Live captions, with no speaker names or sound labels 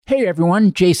Hey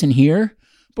everyone, Jason here.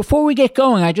 Before we get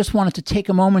going, I just wanted to take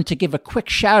a moment to give a quick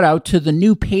shout out to the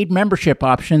new paid membership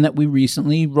option that we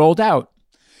recently rolled out.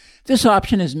 This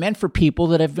option is meant for people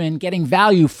that have been getting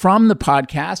value from the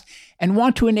podcast and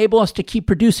want to enable us to keep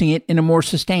producing it in a more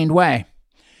sustained way.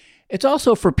 It's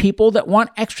also for people that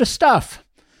want extra stuff,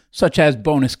 such as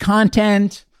bonus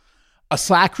content, a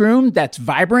Slack room that's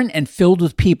vibrant and filled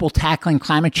with people tackling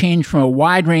climate change from a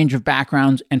wide range of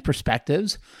backgrounds and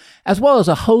perspectives, as well as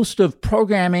a host of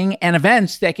programming and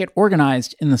events that get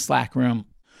organized in the Slack room.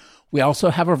 We also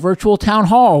have a virtual town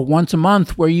hall once a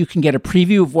month where you can get a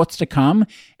preview of what's to come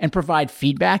and provide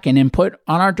feedback and input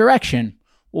on our direction.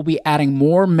 We'll be adding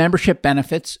more membership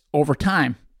benefits over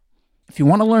time. If you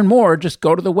want to learn more, just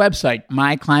go to the website,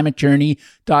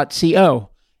 myclimatejourney.co.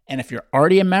 And if you're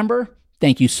already a member,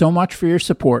 thank you so much for your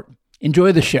support.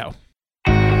 Enjoy the show.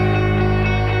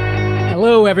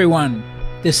 Hello, everyone.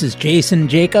 This is Jason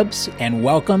Jacobs, and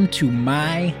welcome to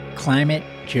My Climate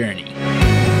Journey.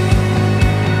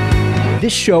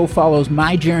 This show follows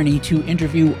my journey to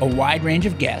interview a wide range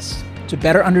of guests to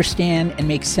better understand and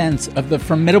make sense of the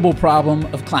formidable problem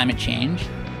of climate change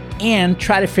and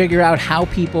try to figure out how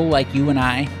people like you and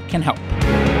I can help.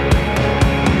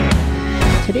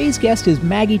 Today's guest is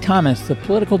Maggie Thomas, the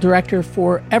political director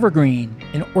for Evergreen,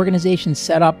 an organization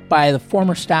set up by the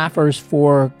former staffers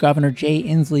for Governor Jay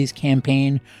Inslee's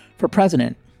campaign for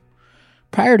president.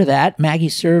 Prior to that, Maggie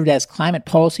served as climate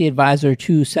policy advisor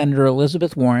to Senator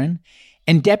Elizabeth Warren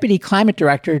and deputy climate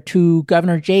director to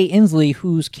Governor Jay Inslee,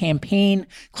 whose campaign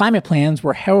climate plans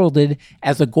were heralded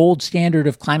as the gold standard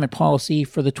of climate policy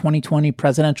for the 2020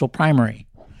 presidential primary.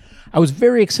 I was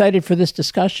very excited for this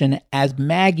discussion as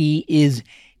Maggie is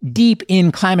deep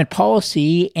in climate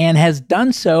policy and has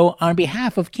done so on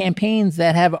behalf of campaigns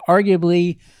that have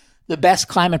arguably the best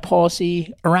climate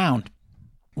policy around.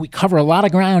 We cover a lot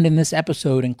of ground in this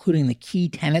episode, including the key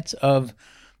tenets of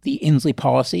the Inslee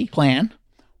policy plan,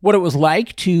 what it was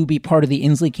like to be part of the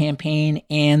Inslee campaign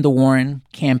and the Warren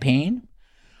campaign,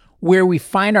 where we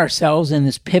find ourselves in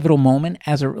this pivotal moment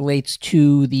as it relates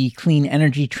to the clean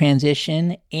energy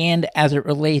transition and as it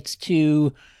relates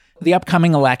to the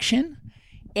upcoming election,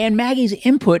 and Maggie's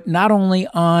input not only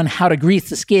on how to grease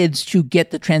the skids to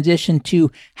get the transition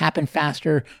to happen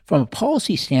faster from a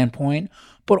policy standpoint,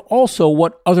 but also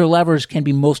what other levers can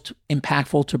be most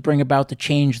impactful to bring about the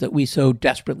change that we so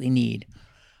desperately need.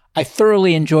 I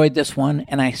thoroughly enjoyed this one,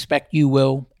 and I expect you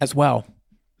will as well.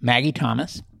 Maggie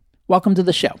Thomas, welcome to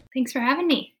the show. Thanks for having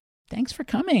me. Thanks for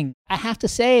coming. I have to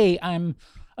say, I'm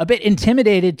a bit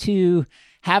intimidated to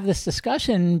have this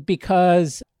discussion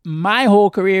because my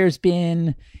whole career has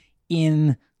been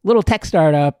in little tech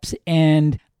startups,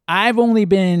 and I've only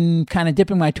been kind of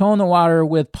dipping my toe in the water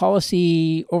with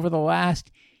policy over the last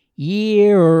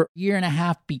year or year and a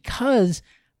half because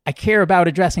I care about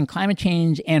addressing climate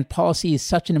change, and policy is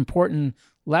such an important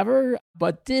lever.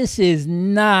 But this is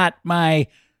not my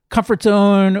comfort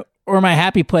zone or my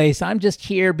happy place. I'm just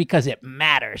here because it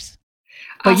matters.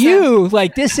 But Awesome. you,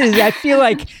 this is, I feel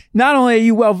like not only are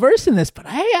you well-versed in this, but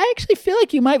I actually feel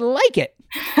like you might like it.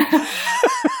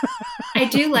 I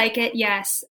do like it,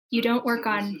 yes. You don't work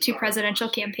on 2 presidential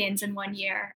campaigns in 1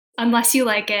 year, unless you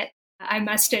like it, I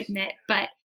must admit.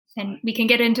 And we can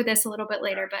get into this a little bit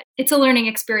later, but it's a learning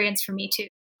experience for me too.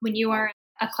 When you are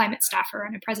a climate staffer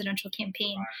on a presidential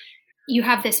campaign, you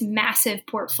have this massive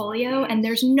portfolio, and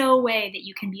there's no way that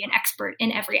you can be an expert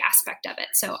in every aspect of it.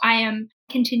 So I am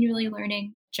continually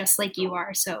learning just like you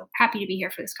are. So happy to be here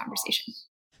for this conversation.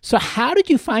 So how did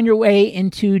you find your way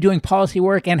into doing policy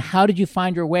work, and how did you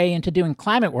find your way into doing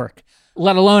climate work,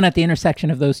 let alone at the intersection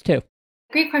of those two?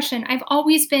 Great question. I've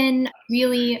always been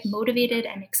really motivated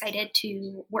and excited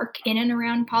to work in and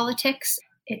around politics.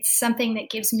 It's something that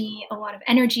gives me a lot of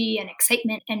energy and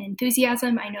excitement and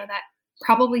enthusiasm. I know that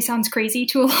probably sounds crazy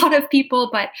to a lot of people,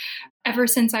 but ever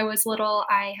since I was little,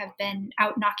 I have been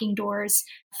out knocking doors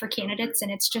for candidates,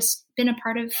 and it's just been a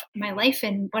part of my life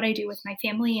and what I do with my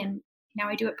family, and now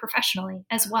I do it professionally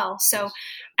as well. So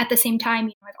at the same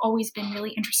time, I've always been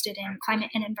really interested in climate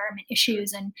and environment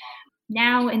issues, and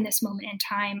now in this moment in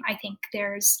time, I think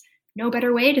there's no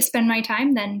better way to spend my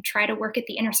time than try to work at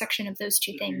the intersection of those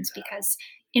two things, because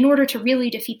in order to really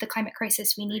defeat the climate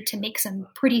crisis, we need to make some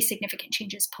pretty significant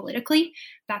changes politically.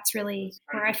 That's really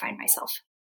where I find myself.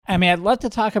 I mean, I'd love to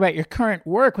talk about your current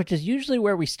work, which is usually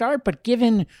where we start, but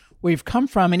given where you've come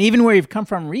from, and even where you've come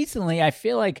from recently, I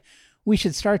feel like we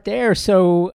should start there.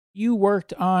 So you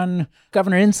worked on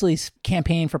Governor Inslee's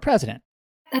campaign for president.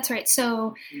 That's right.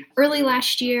 So early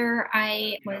last year,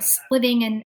 I was living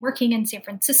and working in San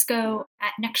Francisco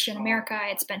at NextGen America. I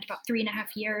had spent about 3.5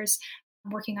 years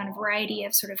working on a variety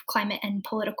of sort of climate and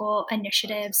political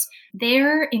initiatives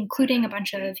there, including a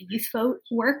bunch of youth vote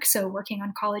work. So working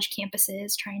on college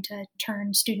campuses, trying to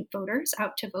turn student voters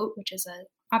out to vote, which is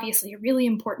obviously a really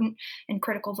important and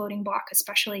critical voting block,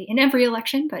 especially in every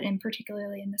election, but in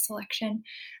particularly in this election.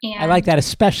 And I like that,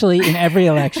 especially in every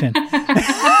election.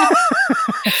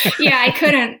 Yeah, I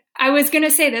couldn't. I was going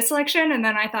to say this election, and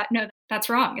then I thought, no, that's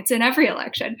wrong. It's in every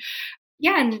election.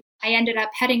 Yeah, and I ended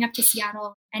up heading up to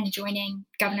Seattle and joining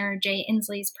Governor Jay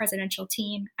Inslee's presidential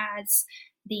team as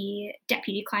the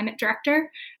deputy climate director.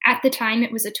 At the time,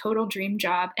 it was a total dream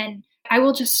job. And I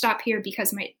will just stop here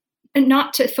because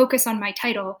not to focus on my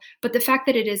title, but the fact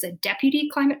that it is a deputy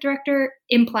climate director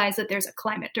implies that there's a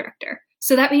climate director.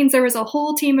 So that means there was a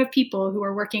whole team of people who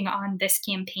were working on this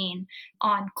campaign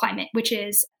on climate, which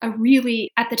is at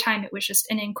the time, it was just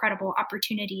an incredible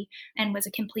opportunity and was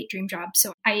a complete dream job.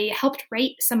 So I helped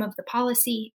write some of the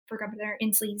policy for Governor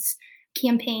Inslee's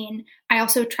campaign. I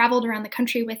also traveled around the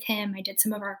country with him. I did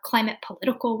some of our climate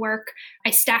political work.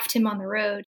 I staffed him on the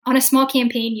road. On a small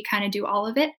campaign, you kind of do all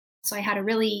of it. So I had a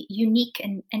really unique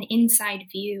and inside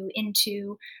view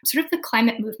into sort of the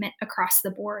climate movement across the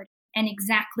board and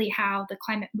exactly how the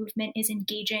climate movement is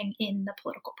engaging in the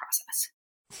political process.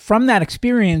 From that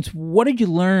experience, what did you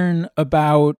learn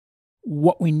about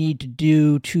what we need to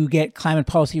do to get climate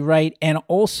policy right? And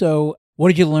also, what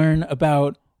did you learn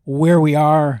about where we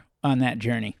are on that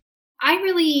journey? I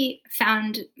really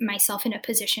found myself in a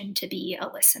position to be a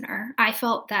listener. I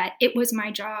felt that it was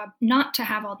my job not to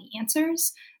have all the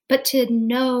answers, but to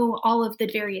know all of the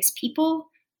various people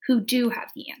who do have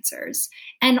the answers,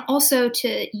 and also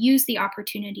to use the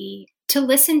opportunity to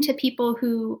listen to people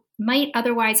who might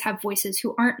otherwise have voices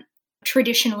who aren't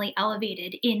traditionally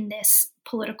elevated in this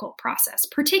political process,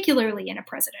 particularly in a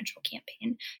presidential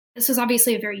campaign. This was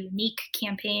obviously a very unique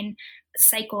campaign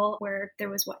cycle where there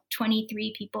was,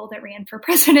 23 people that ran for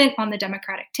president on the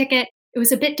Democratic ticket. It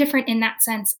was a bit different in that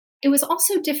sense. It was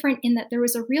also different in that there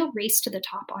was a real race to the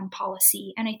top on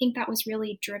policy. And I think that was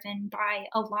really driven by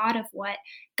a lot of what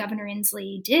Governor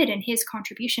Inslee did and his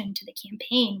contribution to the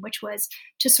campaign, which was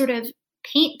to sort of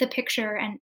paint the picture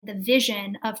and the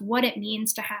vision of what it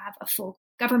means to have a full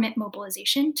government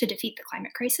mobilization to defeat the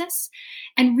climate crisis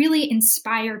and really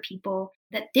inspire people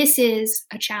that this is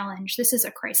a challenge, this is a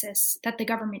crisis that the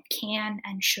government can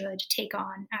and should take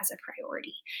on as a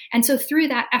priority. And so through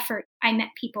that effort, I met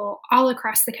people all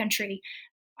across the country.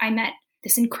 I met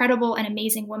this incredible and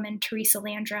amazing woman, Teresa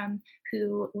Landrum,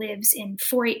 who lives in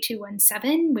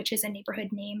 48217, which is a neighborhood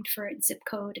named for its zip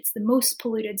code. It's the most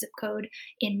polluted zip code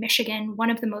in Michigan, one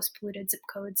of the most polluted zip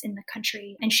codes in the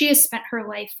country. And she has spent her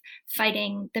life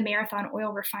fighting the Marathon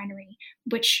oil refinery,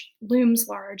 which looms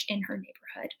large in her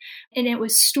neighborhood. And it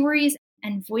was stories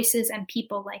and voices and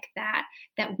people like that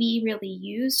we really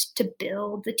used to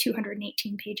build the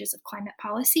 218 pages of climate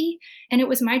policy. And it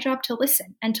was my job to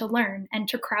listen and to learn and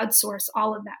to crowdsource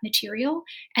all of that material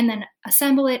and then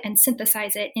assemble it and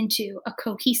synthesize it into a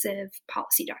cohesive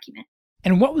policy document.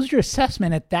 And what was your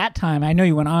assessment at that time? I know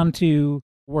you went on to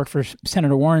work for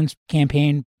Senator Warren's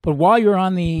campaign, but while you were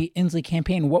on the Inslee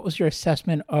campaign, what was your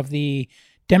assessment of the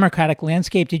Democratic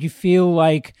landscape? Did you feel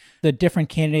like the different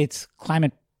candidates'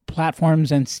 climate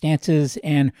platforms and stances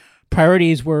and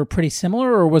priorities were pretty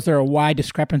similar, or was there a wide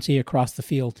discrepancy across the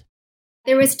field?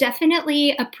 There was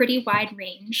definitely a pretty wide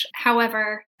range.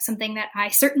 However, something that I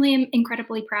certainly am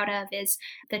incredibly proud of is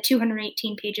the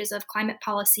 218 pages of climate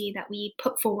policy that we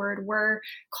put forward were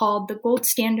called the gold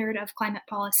standard of climate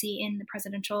policy in the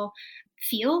presidential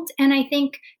field. And I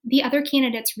think the other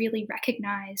candidates really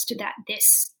recognized that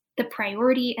the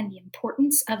priority and the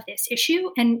importance of this issue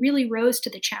and really rose to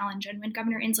the challenge. And when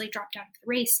Governor Inslee dropped out of the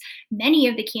race, many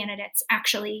of the candidates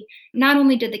actually, not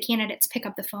only did the candidates pick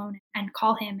up the phone and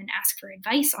call him and ask for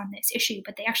advice on this issue,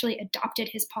 but they actually adopted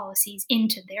his policies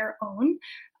into their own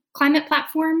climate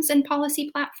platforms and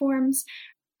policy platforms.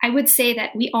 I would say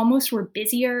that we almost were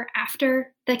busier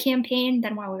after the campaign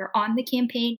than while we were on the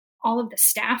campaign. All of the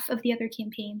staff of the other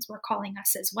campaigns were calling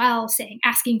us as well,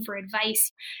 asking for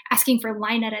advice, asking for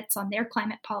line edits on their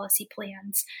climate policy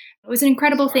plans. It was an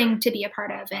incredible thing to be a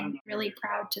part of, and really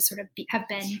proud to sort of have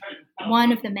been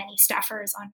one of the many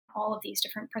staffers on all of these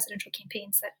different presidential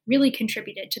campaigns that really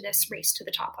contributed to this race to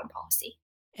the top on policy.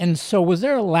 And so was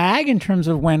there a lag in terms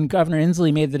of when Governor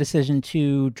Inslee made the decision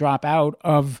to drop out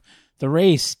of the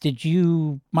race? Did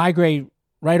you migrate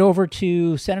right over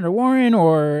to Senator Warren,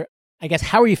 or I guess,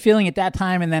 how were you feeling at that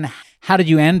time? And then how did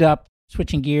you end up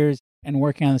switching gears and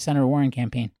working on the Senator Warren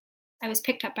campaign? I was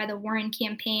picked up by the Warren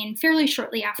campaign fairly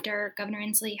shortly after Governor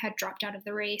Inslee had dropped out of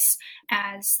the race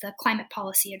as the climate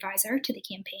policy advisor to the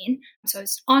campaign. So I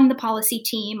was on the policy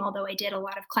team, although I did a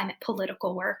lot of climate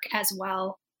political work as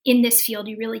well. In this field,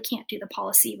 you really can't do the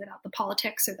policy without the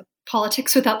politics or the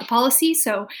politics without the policy.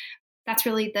 So that's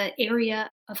really the area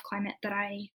of climate that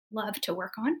I love to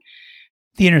work on.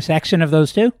 The intersection of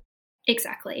those two?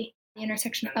 Exactly. The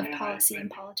intersection of policy and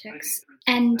politics.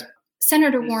 And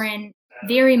Senator Warren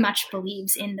very much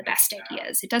believes in the best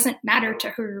ideas. It doesn't matter to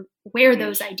her where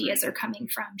those ideas are coming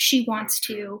from. She wants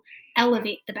to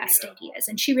elevate the best ideas.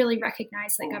 And she really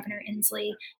recognized that Governor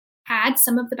Inslee had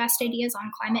some of the best ideas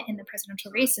on climate in the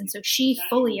presidential race. And so she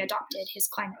fully adopted his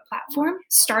climate platform,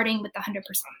 starting with the 100%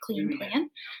 clean plan,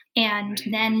 and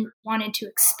then wanted to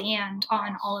expand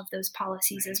on all of those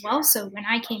policies as well. So when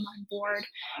I came on board,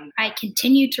 I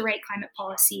continued to write climate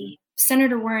policy.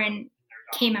 Senator Warren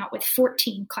came out with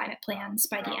 14 climate plans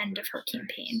by the end of her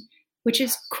campaign, which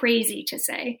is crazy to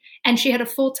say. And she had a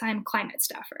full-time climate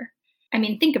staffer. I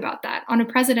mean, think about that. On a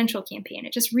presidential campaign,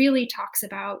 it just really talks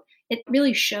about, it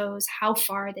really shows how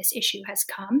far this issue has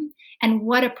come and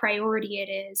what a priority it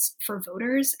is for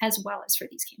voters as well as for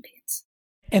these campaigns.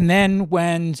 And then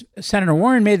when Senator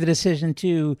Warren made the decision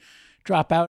to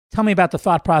drop out, tell me about the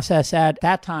thought process at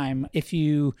that time. If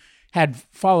you had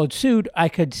followed suit, I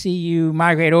could see you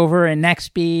migrate over and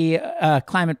next be a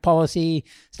climate policy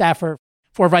staffer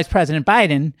for Vice President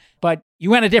Biden, but you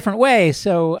went a different way.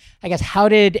 So I guess, how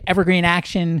did Evergreen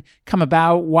Action come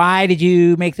about? Why did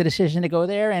you make the decision to go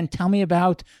there? And tell me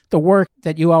about the work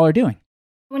that you all are doing.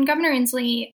 When Governor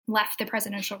Inslee left the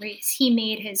presidential race, he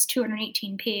made his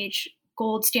 218-page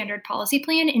gold standard policy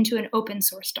plan into an open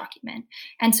source document.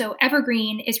 And so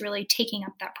Evergreen is really taking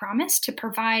up that promise to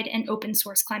provide an open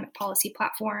source climate policy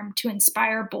platform to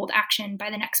inspire bold action by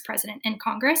the next president and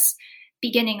Congress,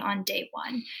 beginning on day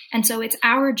one. And so it's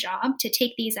our job to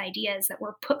take these ideas that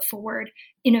were put forward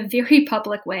in a very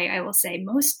public way. I will say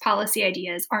most policy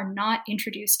ideas are not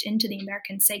introduced into the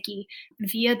American psyche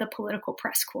via the political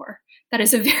press corps. That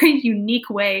is a very unique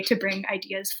way to bring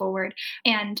ideas forward.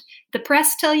 And the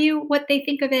press tell you what they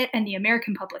think of it, and the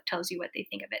American public tells you what they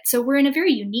think of it. So we're in a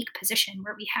very unique position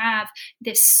where we have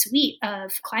this suite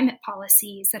of climate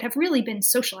policies that have really been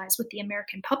socialized with the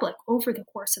American public over the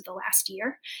course of the last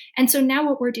year. And so now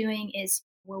what we're doing is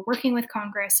we're working with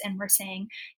Congress and we're saying,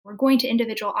 we're going to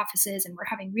individual offices and we're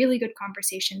having really good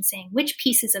conversations saying, which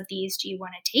pieces of these do you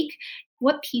want to take?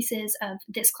 What pieces of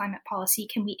this climate policy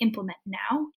can we implement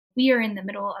now? We are in the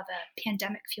middle of a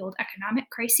pandemic-fueled economic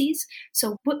crisis.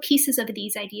 So what pieces of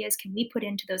these ideas can we put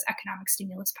into those economic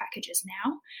stimulus packages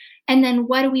now? And then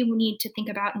what do we need to think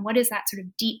about, and what is that sort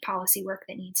of deep policy work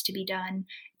that needs to be done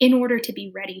in order to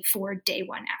be ready for day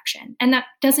one action? And that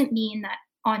doesn't mean that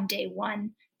on day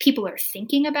one, people are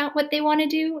thinking about what they want to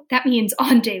do. That means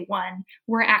on day one,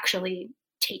 we're actually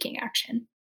taking action.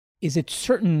 Is it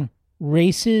certain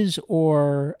races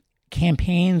or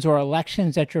campaigns or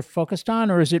elections that you're focused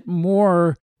on, or is it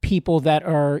more people that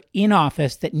are in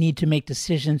office that need to make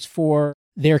decisions for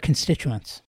their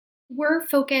constituents? We're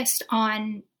focused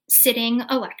on sitting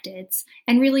electeds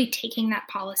and really taking that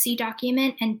policy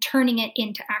document and turning it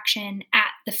into action at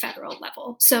the federal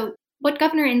level. So what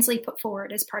Governor Inslee put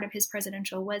forward as part of his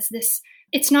presidential was this,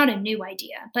 it's not a new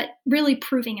idea, but really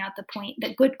proving out the point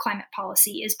that good climate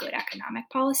policy is good economic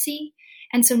policy.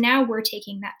 And so now we're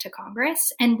taking that to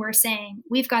Congress and we're saying,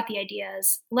 we've got the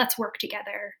ideas, let's work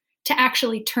together to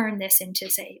actually turn this into,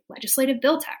 say, legislative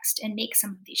bill text and make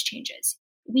some of these changes.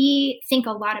 We think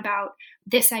a lot about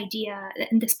this idea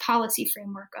and this policy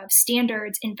framework of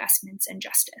standards, investments, and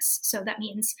justice. So that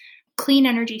means clean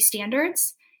energy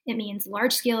standards. It means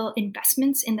large-scale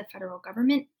investments in the federal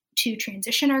government to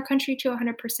transition our country to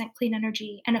 100% clean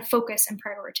energy, and a focus and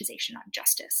prioritization on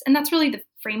justice. And that's really the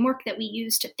framework that we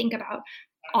use to think about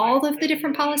all of the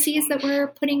different policies that we're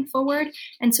putting forward.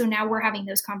 And so now we're having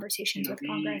those conversations with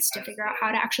Congress to figure out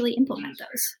how to actually implement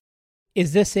those.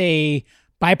 Is this a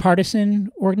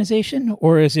bipartisan organization,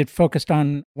 or is it focused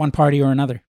on one party or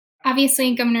another?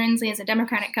 Obviously, Governor Inslee is a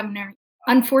Democratic governor.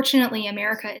 Unfortunately,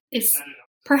 America is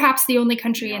perhaps the only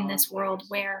country in this world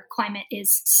where climate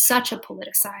is such a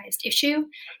politicized issue.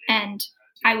 And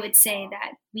I would say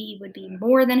that we would be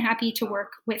more than happy to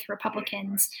work with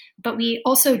Republicans, but we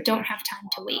also don't have time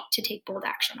to wait to take bold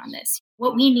action on this.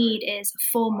 What we need is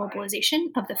full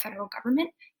mobilization of the federal government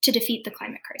to defeat the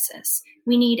climate crisis.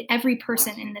 We need every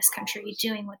person in this country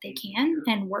doing what they can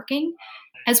and working,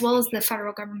 as well as the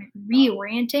federal government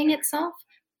reorienting itself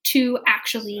to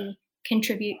actually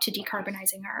contribute to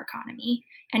decarbonizing our economy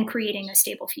and creating a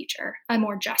stable future, a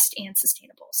more just and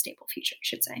sustainable stable future, I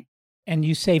should say. And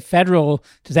you say federal,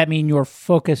 does that mean you're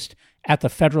focused at the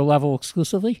federal level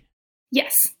exclusively?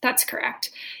 Yes, that's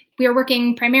correct. We are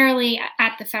working primarily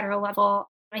at the federal level.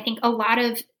 I think a lot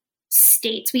of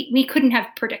states, we couldn't have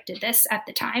predicted this at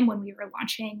the time when we were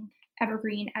launching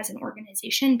Evergreen as an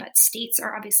organization, but states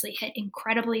are obviously hit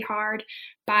incredibly hard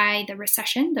by the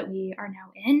recession that we are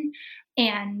now in.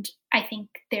 And I think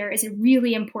there is a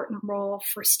really important role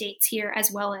for states here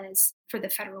as well as for the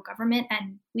federal government.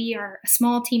 And we are a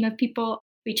small team of people.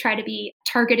 We try to be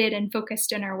targeted and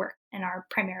focused in our work and are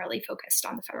primarily focused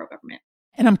on the federal government.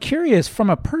 And I'm curious, from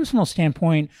a personal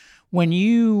standpoint, when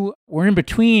you were in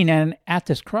between and at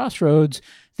this crossroads,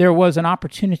 there was an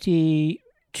opportunity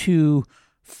to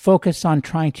focus on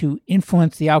trying to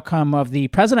influence the outcome of the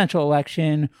presidential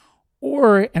election,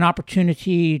 or an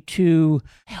opportunity to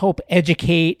help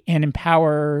educate and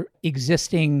empower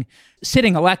existing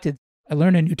sitting electeds. I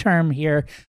learned a new term here,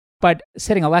 but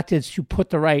sitting electeds to put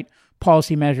the right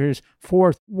policy measures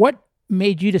forth. What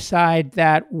made you decide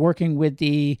that working with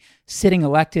the sitting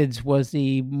electeds was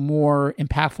the more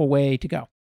impactful way to go?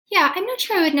 Yeah, I'm not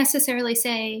sure I would necessarily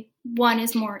say one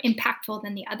is more impactful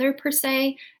than the other per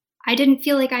se. I didn't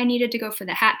feel like I needed to go for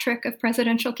the hat trick of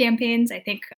presidential campaigns. I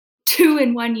think 2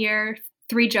 in 1 year,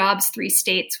 3 jobs, 3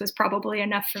 states was probably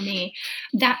enough for me.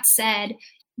 That said,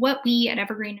 what we at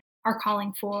Evergreen are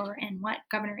calling for and what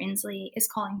Governor Inslee is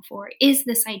calling for is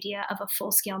this idea of a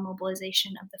full-scale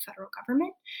mobilization of the federal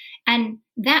government. And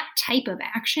that type of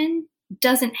action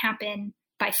doesn't happen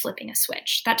by flipping a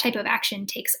switch. That type of action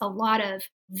takes a lot of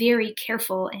very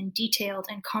careful and detailed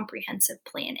and comprehensive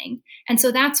planning. And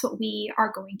so that's what we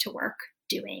are going to work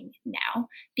doing now,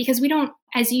 because we don't,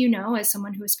 as you know, as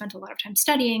someone who has spent a lot of time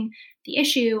studying the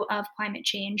issue of climate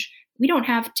change, we don't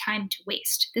have time to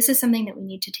waste. This is something that we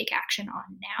need to take action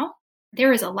on now.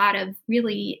 There is a lot of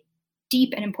really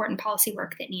deep and important policy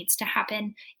work that needs to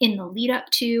happen in the lead up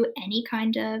to any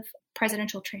kind of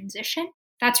presidential transition.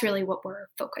 That's really what we're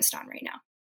focused on right now.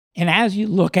 And as you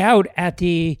look out at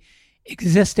the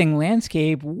existing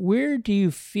landscape, where do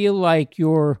you feel like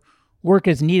your work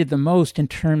is needed the most in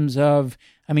terms of,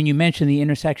 I mean, you mentioned the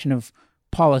intersection of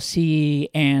policy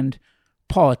and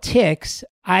politics.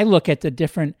 I look at the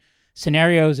different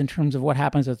scenarios in terms of what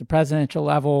happens at the presidential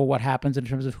level, what happens in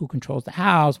terms of who controls the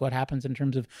House, what happens in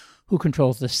terms of who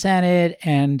controls the Senate.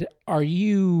 And are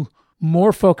you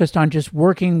more focused on just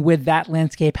working with that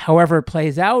landscape, however it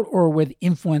plays out, or with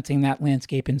influencing that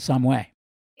landscape in some way?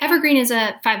 Evergreen is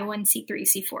a 501c3,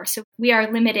 C4, so we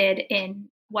are limited in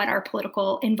what our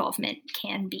political involvement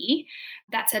can be.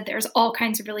 That said, there's all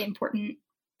kinds of really important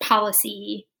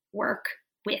policy work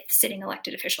with sitting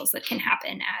elected officials that can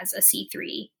happen as a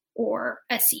C3 or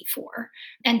a C4.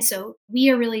 And so we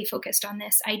are really focused on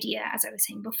this idea, as I was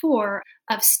saying before,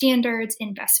 of standards,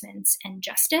 investments, and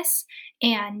justice,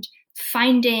 and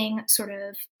finding sort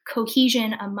of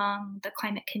cohesion among the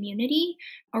climate community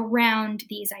around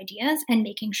these ideas and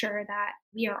making sure that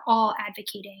we are all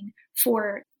advocating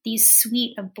for these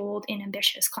suite of bold and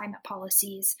ambitious climate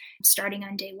policies starting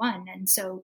on day one. And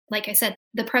so, like I said,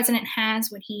 the president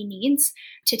has what he needs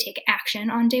to take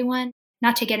action on day one,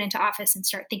 not to get into office and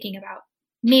start thinking about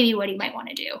maybe what he might want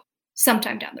to do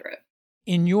sometime down the road.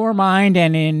 In your mind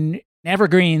and in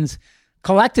Evergreen's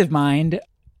collective mind,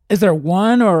 is there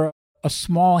one or a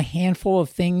small handful of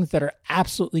things that are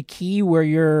absolutely key where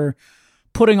you're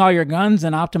putting all your guns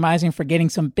and optimizing for getting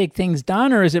some big things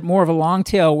done? Or is it more of a long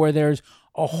tail where there's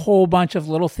a whole bunch of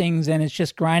little things and it's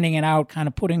just grinding it out, kind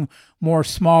of putting more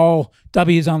small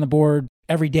W's on the board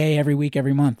every day, every week,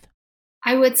 every month?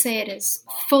 I would say it is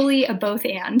fully a both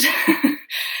and.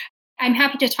 I'm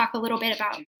happy to talk a little bit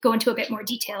about, go into a bit more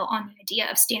detail on the idea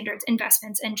of standards,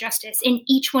 investments, and justice. In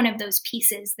each one of those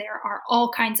pieces, there are all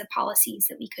kinds of policies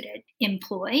that we could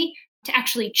employ to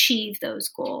actually achieve those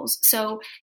goals. So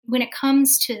when it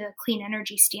comes to clean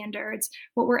energy standards,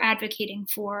 what we're advocating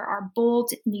for are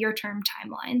bold near-term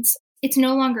timelines. It's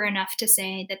no longer enough to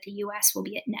say that the U.S. will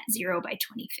be at net zero by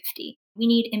 2050. We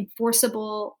need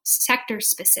enforceable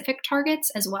sector-specific targets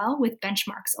as well, with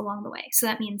benchmarks along the way. So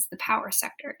that means the power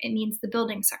sector, it means the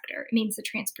building sector, it means the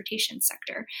transportation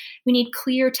sector. We need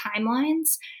clear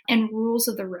timelines and rules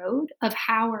of the road of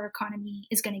how our economy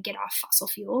is going to get off fossil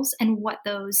fuels and what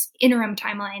those interim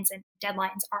timelines and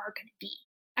deadlines are going to be.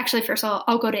 Actually, first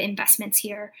I'll go to investments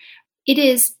here. It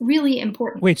is really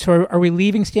important. Wait, so are we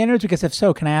leaving standards? Because if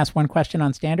so, can I ask one question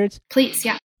on standards? Please,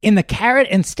 yeah. In the carrot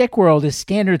and stick world, is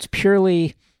standards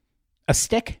purely a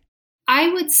stick?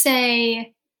 I would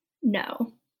say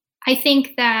no. I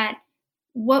think that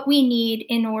what we need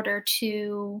in order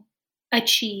to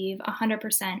achieve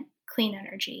 100% clean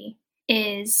energy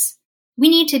is we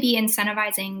need to be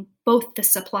incentivizing both the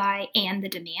supply and the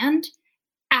demand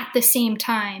at the same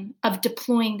time of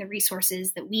deploying the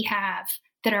resources that we have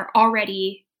that are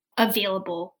already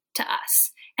available to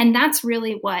us. And that's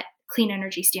really what clean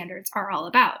energy standards are all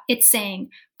about. It's saying,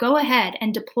 go ahead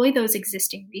and deploy those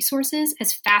existing resources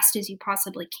as fast as you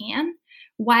possibly can,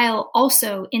 while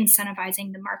also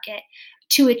incentivizing the market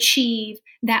to achieve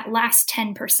that last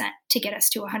 10% to get us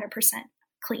to 100%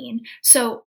 clean.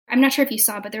 So I'm not sure if you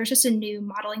saw, but there was just a new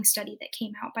modeling study that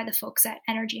came out by the folks at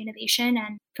Energy Innovation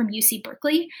and from UC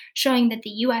Berkeley, showing that the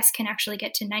US can actually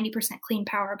get to 90% clean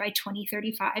power by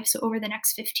 2035, so over the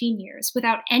next 15 years,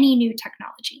 without any new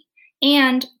technology.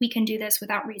 And we can do this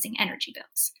without raising energy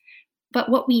bills. But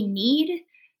what we need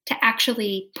to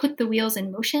actually put the wheels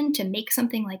in motion to make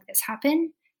something like this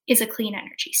happen is a clean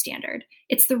energy standard.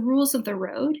 It's the rules of the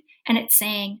road, and it's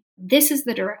saying this is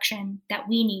the direction that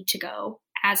we need to go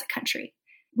as a country.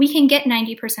 We can get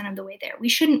 90% of the way there. We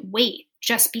shouldn't wait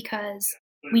just because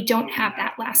we don't have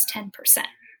that last 10%.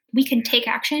 We can take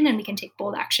action, and we can take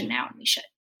bold action now, and we should.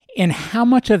 And how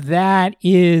much of that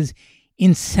is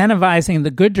incentivizing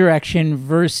the good direction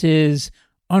versus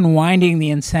unwinding the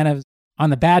incentives on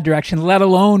the bad direction, let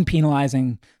alone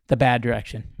penalizing the bad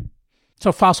direction?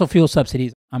 So fossil fuel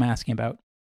subsidies, I'm asking about.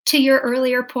 To your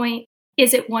earlier point,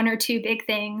 is it one or two big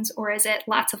things, or is it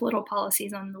lots of little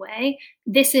policies on the way?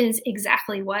 This is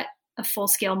exactly what a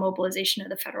full-scale mobilization of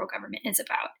the federal government is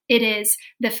about. It is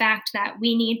the fact that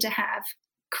we need to have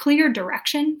clear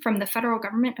direction from the federal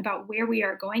government about where we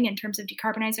are going in terms of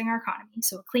decarbonizing our economy,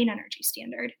 so a clean energy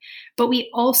standard. But we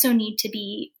also need to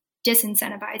be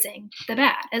disincentivizing the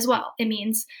bad as well. It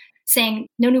means saying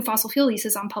no new fossil fuel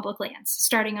leases on public lands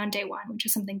starting on day one, which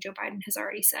is something Joe Biden has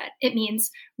already said. It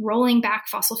means rolling back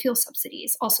fossil fuel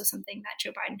subsidies, also something that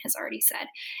Joe Biden has already said.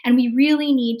 And we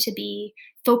really need to be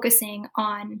focusing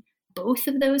on both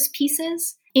of those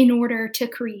pieces in order to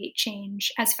create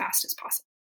change as fast as possible.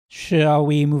 Shall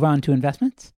we move on to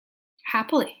investments?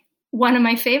 Happily. One of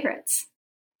my favorites.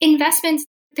 Investments,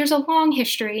 there's a long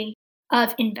history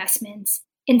of investments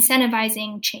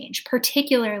incentivizing change,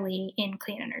 particularly in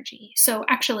clean energy. So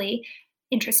actually,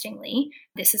 interestingly,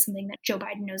 this is something that Joe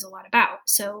Biden knows a lot about.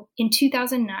 So in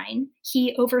 2009,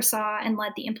 he oversaw and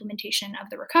led the implementation of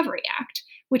the Recovery Act,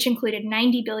 which included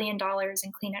 $90 billion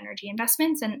in clean energy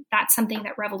investments. And that's something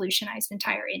that revolutionized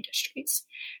entire industries.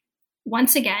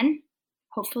 Once again,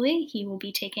 hopefully, he will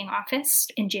be taking office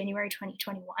in January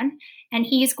 2021, and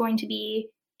he's going to be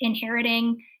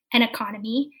inheriting an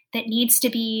economy that needs to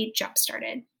be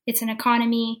jump-started. It's an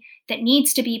economy that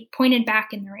needs to be pointed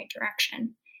back in the right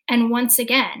direction. And once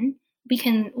again, we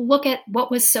can look at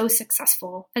what was so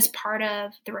successful as part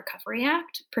of the Recovery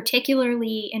Act,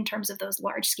 particularly in terms of those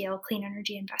large-scale clean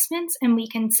energy investments, and we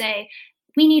can say,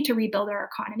 we need to rebuild our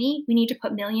economy. We need to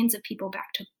put millions of people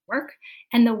back to work.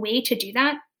 And the way to do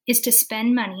that is to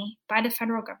spend money by the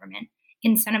federal government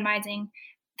incentivizing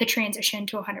the transition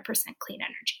to 100% clean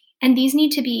energy. And these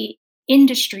need to be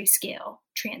industry scale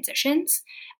transitions,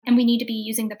 and we need to be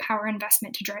using the power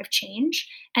investment to drive change.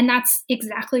 And that's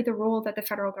exactly the role that the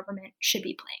federal government should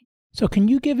be playing. So can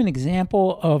you give an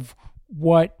example of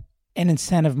what an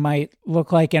incentive might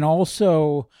look like, and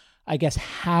also, I guess,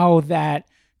 how that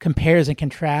compares and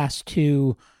contrasts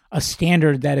to a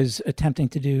standard that is attempting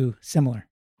to do similar?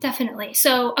 Definitely.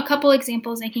 So a couple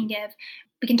examples I can give.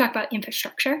 We can talk about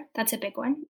infrastructure. That's a big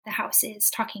one. The House is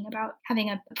talking about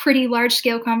having a pretty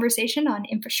large-scale conversation on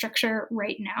infrastructure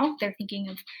right now. They're thinking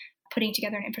of putting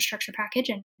together an infrastructure package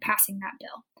and passing that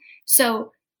bill.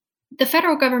 So the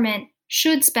federal government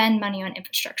should spend money on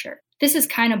infrastructure. This is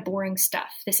kind of boring stuff.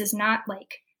 This is not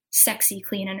like sexy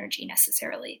clean energy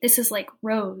necessarily. This is like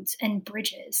roads and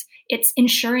bridges. It's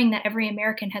ensuring that every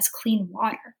American has clean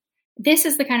water. This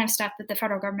is the kind of stuff that the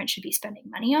federal government should be spending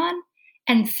money on.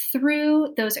 And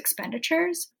through those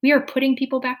expenditures, we are putting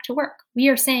people back to work. We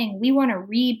are saying we want to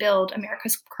rebuild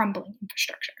America's crumbling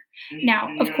infrastructure. Now,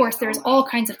 of course, there's all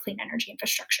kinds of clean energy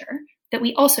infrastructure that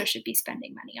we also should be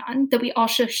spending money on, that we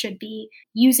also should be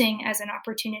using as an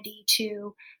opportunity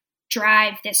to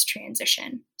drive this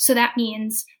transition. So that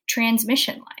means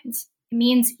transmission lines. It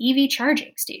means EV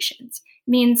charging stations.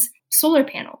 It means solar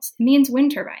panels. It means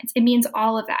wind turbines. It means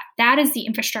all of that. That is the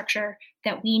infrastructure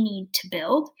that we need to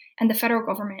build. And the federal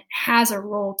government has a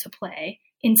role to play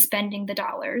in spending the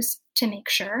dollars to make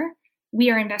sure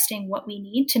we are investing what we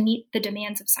need to meet the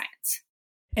demands of science.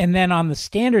 And then on the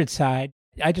standard side,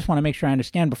 I just want to make sure I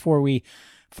understand before we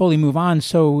fully move on.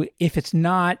 So if it's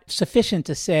not sufficient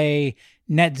to say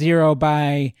net zero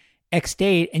by X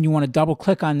date and you want to double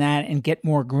click on that and get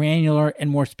more granular and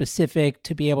more specific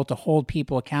to be able to hold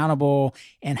people accountable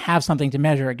and have something to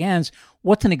measure against,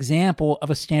 what's an example of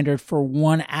a standard for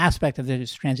one aspect of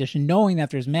this transition, knowing that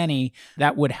there's many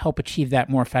that would help achieve that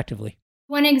more effectively?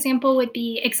 One example would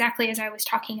be exactly as I was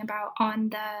talking about on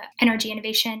the Energy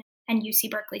Innovation and UC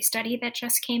Berkeley study that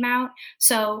just came out.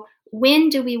 So when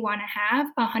do we want to have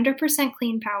 100%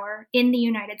 clean power in the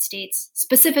United States,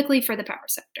 specifically for the power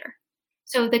sector?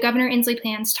 So the Governor Inslee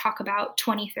plans talk about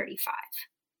 2035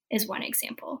 is one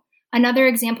example. Another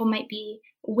example might be,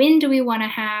 when do we want to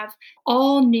have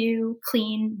all new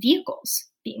clean vehicles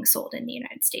being sold in the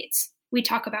United States? We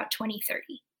talk about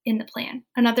 2030 in the plan.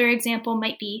 Another example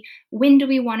might be, when do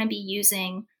we want to be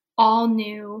using all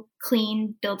new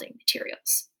clean building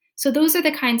materials? So those are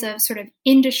the kinds of sort of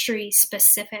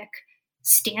industry-specific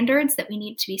standards that we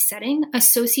need to be setting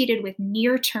associated with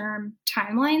near-term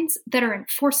timelines that are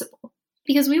enforceable.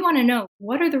 Because we want to know,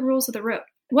 what are the rules of the road?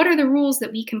 What are the rules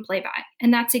that we can play by?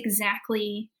 And that's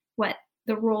exactly what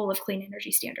the role of clean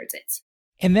energy standards is.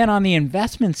 And then on the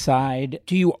investment side,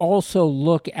 do you also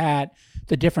look at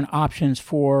the different options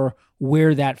for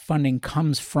where that funding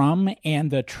comes from and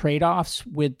the trade-offs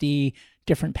with the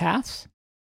different paths?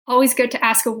 Always good to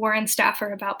ask a Warren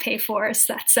staffer about pay-fors.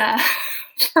 That's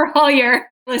for all your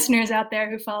listeners out there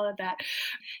who followed that.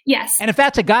 Yes. And if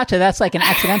that's a gotcha, that's like an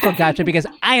accidental gotcha, because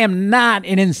I am not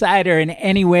an insider in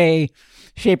any way,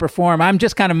 shape, or form. I'm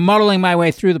just kind of muddling my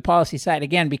way through the policy side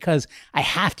again, because I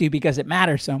have to, because it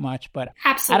matters so much. But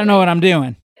absolutely, I don't know what I'm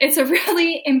doing. It's a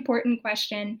really important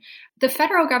question. The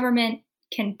federal government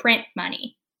can print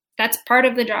money. That's part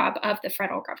of the job of the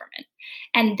federal government.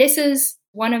 And this is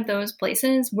one of those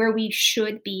places where we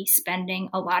should be spending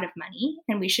a lot of money,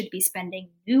 and we should be spending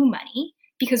new money,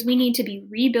 because we need to be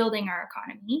rebuilding our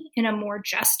economy in a more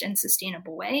just and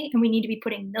sustainable way. And we need to be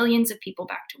putting millions of people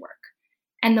back to work.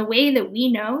 And the way that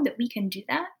we know that we can do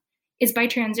that is by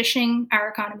transitioning our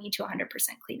economy to 100%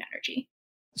 clean energy.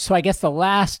 So I guess the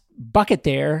last bucket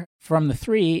there from the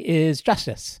three is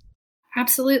justice.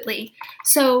 Absolutely.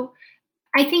 So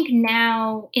I think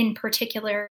now in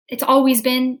particular, it's always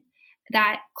been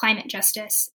that climate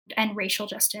justice and racial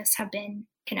justice have been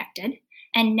connected.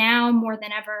 And now more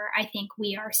than ever, I think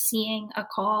we are seeing a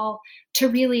call to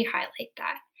really highlight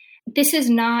that. This is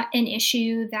not an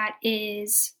issue that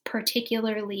is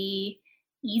particularly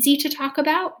easy to talk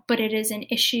about, but it is an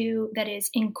issue that is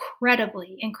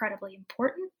incredibly, incredibly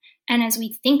important. And as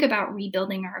we think about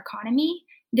rebuilding our economy,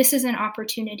 this is an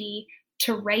opportunity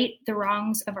to right the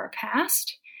wrongs of our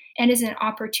past, and is an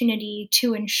opportunity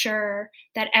to ensure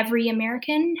that every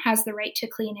American has the right to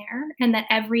clean air and that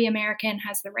every American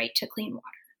has the right to clean water.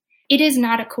 It is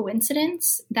not a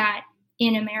coincidence that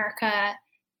in America,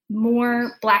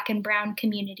 more Black and Brown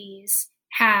communities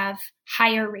have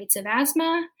higher rates of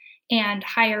asthma and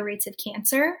higher rates of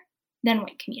cancer than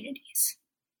white communities.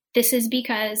 This is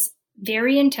because,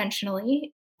 very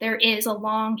intentionally, there is a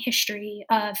long history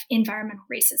of environmental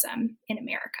racism in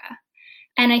America.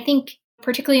 And I think,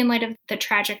 particularly in light of the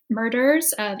tragic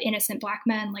murders of innocent Black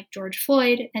men like George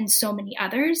Floyd and so many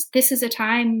others, this is a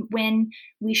time when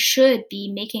we should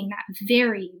be making that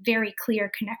very, very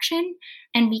clear connection.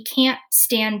 And we can't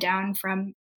stand down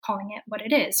from calling it what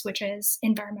it is, which is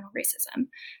environmental racism.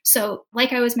 So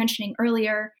like I was mentioning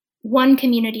earlier, one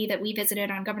community that we visited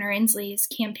on Governor Inslee's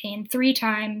campaign 3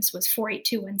 times was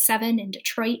 48217 in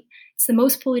Detroit. It's the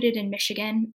most polluted in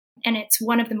Michigan, and it's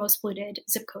one of the most polluted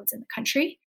zip codes in the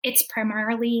country. It's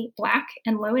primarily Black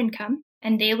and low income,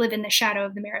 and they live in the shadow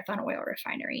of the Marathon Oil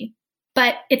Refinery.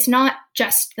 But it's not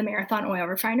just the Marathon Oil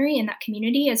Refinery in that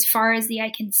community. As far as the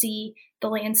eye can see, the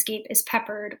landscape is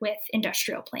peppered with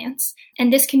industrial plants.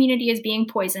 And this community is being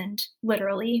poisoned,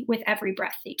 literally, with every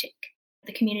breath they take.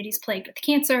 The community is plagued with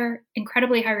cancer,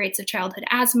 incredibly high rates of childhood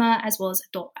asthma, as well as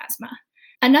adult asthma.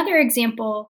 Another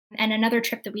example, and another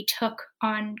trip that we took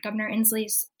on Governor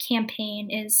Inslee's campaign,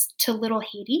 is to Little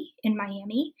Haiti in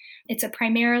Miami. It's a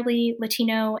primarily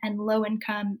Latino and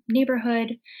low-income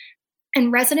neighborhood,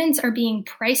 and residents are being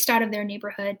priced out of their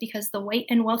neighborhood because the white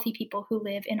and wealthy people who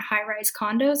live in high-rise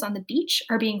condos on the beach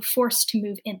are being forced to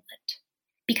move inland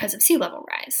because of sea level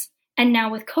rise. And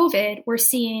now with COVID, we're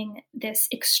seeing this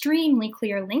extremely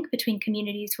clear link between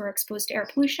communities who are exposed to air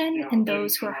pollution and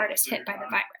those who are hardest hit by the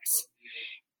virus.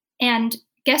 And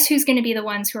guess who's going to be the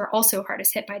ones who are also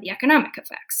hardest hit by the economic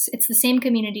effects? It's the same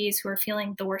communities who are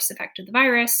feeling the worst effect of the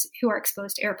virus, who are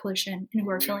exposed to air pollution, and who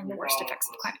are feeling the worst effects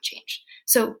of climate change.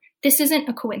 So this isn't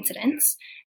a coincidence.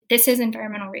 This is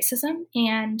environmental racism,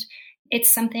 and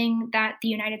It's something that the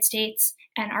United States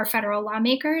and our federal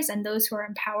lawmakers and those who are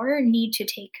in power need to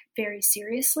take very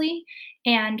seriously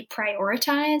and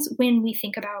prioritize when we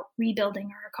think about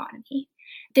rebuilding our economy.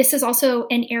 This is also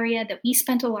an area that we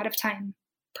spent a lot of time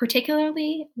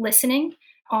particularly listening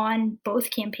on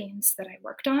both campaigns that I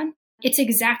worked on. It's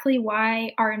exactly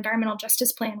why our environmental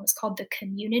justice plan was called the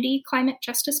Community Climate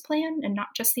Justice Plan and not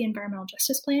just the Environmental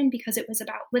Justice Plan, because it was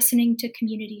about listening to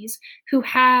communities who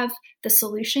have the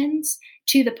solutions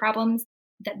to the problems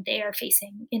that they are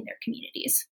facing in their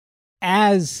communities.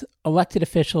 As elected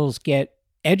officials get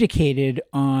educated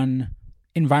on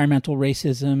environmental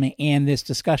racism and this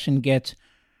discussion gets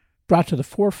brought to the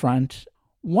forefront,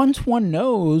 once one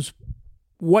knows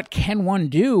what can one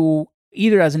do,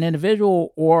 either as an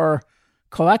individual or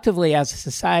collectively as a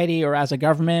society or as a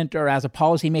government or as a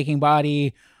policymaking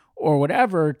body or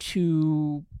whatever,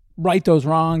 to right those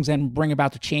wrongs and bring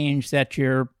about the change that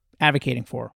you're advocating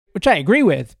for, which I agree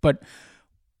with, but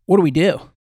what do we do?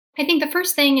 I think the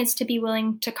first thing is to be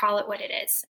willing to call it what it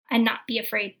is and not be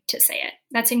afraid to say it.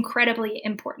 That's incredibly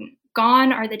important.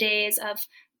 Gone are the days of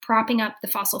propping up the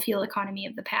fossil fuel economy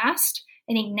of the past.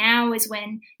 I think now is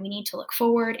when we need to look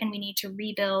forward and we need to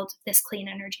rebuild this clean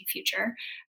energy future.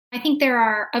 I think there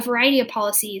are a variety of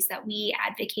policies that we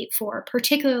advocate for,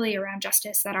 particularly around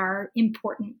justice, that are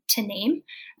important to name.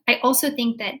 I also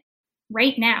think that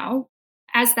right now,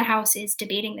 as the House is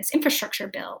debating this infrastructure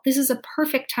bill, this is a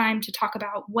perfect time to talk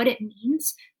about what it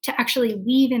means to actually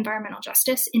weave environmental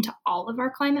justice into all of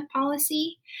our climate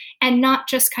policy and not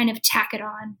just kind of tack it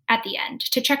on at the end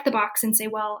to check the box and say,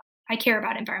 well, I care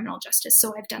about environmental justice,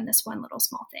 so I've done this one little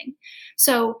small thing.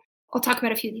 So I'll talk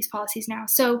about a few of these policies now.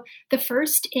 So the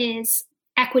first is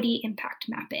equity impact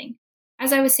mapping.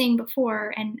 As I was saying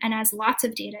before, and as lots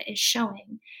of data is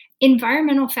showing,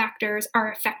 environmental factors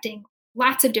are affecting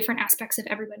lots of different aspects of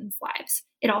everyone's lives.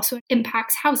 It also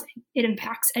impacts housing. It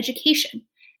impacts education,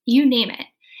 you name it.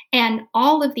 And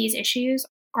all of these issues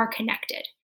are connected.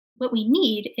 What we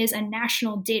need is a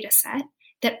national data set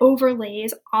that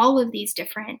overlays all of these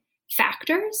different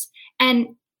factors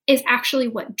and is actually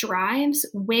what drives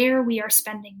where we are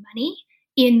spending money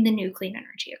in the new clean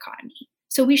energy economy.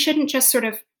 So we shouldn't just sort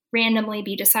of randomly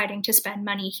be deciding to spend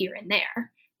money here and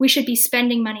there. We should be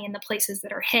spending money in the places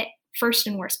that are hit first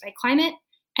and worst by climate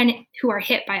and who are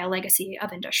hit by a legacy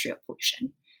of industrial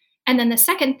pollution. And then the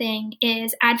second thing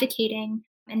is advocating,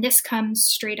 and this comes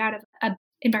straight out of an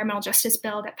environmental justice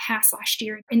bill that passed last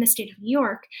year in the state of New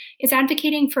York, is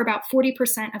advocating for about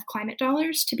 40% of climate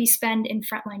dollars to be spent in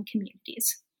frontline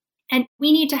communities. And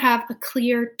we need to have a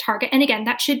clear target. And again,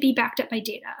 that should be backed up by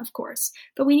data, of course,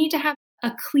 but we need to have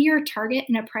a clear target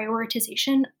and a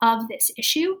prioritization of this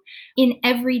issue in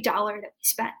every dollar that we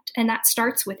spend. And that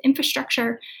starts with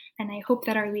infrastructure. And I hope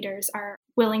that our leaders are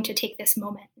willing to take this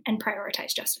moment and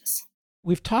prioritize justice.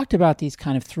 We've talked about these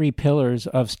kind of three pillars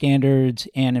of standards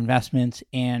and investments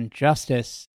and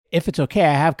justice. If it's okay,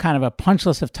 I have kind of a punch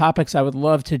list of topics I would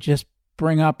love to just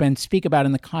bring up and speak about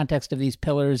in the context of these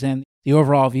pillars and the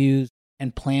overall views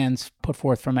and plans put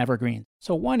forth from Evergreen.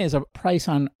 So one is a price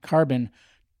on carbon.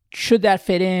 Should that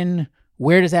fit in?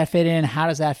 Where does that fit in? How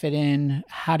does that fit in?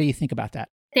 How do you think about that?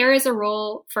 There is a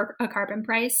role for a carbon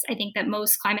price. I think that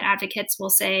most climate advocates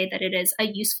will say that it is a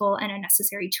useful and a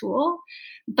necessary tool,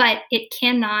 but it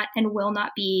cannot and will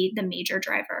not be the major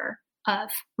driver of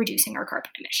reducing our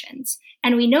carbon emissions.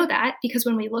 And we know that because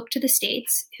when we look to the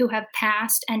states who have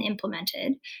passed and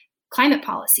implemented climate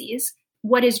policies,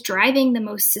 what is driving the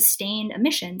most sustained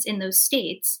emissions in those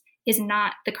states is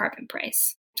not the carbon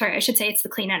price. Sorry, I should say it's the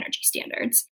clean energy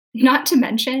standards. Not to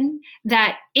mention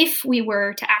that if we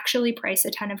were to actually price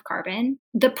a ton of carbon,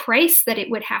 the price that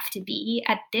it would have to be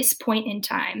at this point in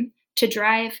time to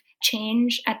drive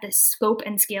change at the scope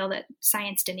and scale that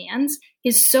science demands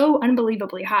is so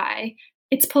unbelievably high,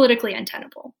 it's politically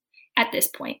untenable at this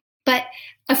point. But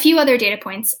a few other data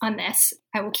points on this.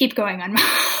 I will keep going on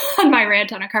my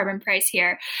rant on a carbon price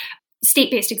here.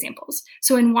 State-based examples.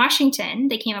 So in Washington,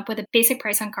 they came up with a basic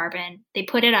price on carbon. They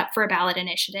put it up for a ballot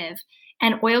initiative,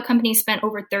 and oil companies spent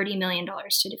over $30 million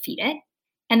to defeat it.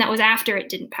 And that was after it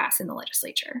didn't pass in the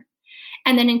legislature.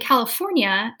 And then in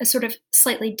California, a sort of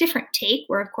slightly different take,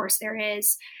 where of course there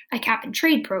is a cap and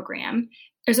trade program,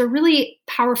 there's a really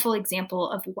powerful example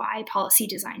of why policy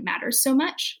design matters so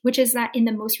much, which is that in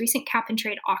the most recent cap and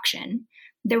trade auction,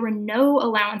 there were no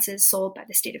allowances sold by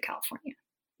the state of California.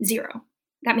 Zero.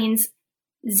 That means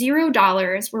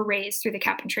 $0 were raised through the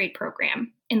cap and trade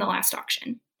program in the last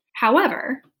auction.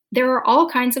 However, there are all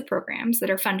kinds of programs that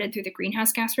are funded through the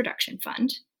Greenhouse Gas Reduction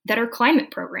Fund that are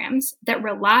climate programs that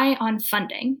rely on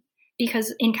funding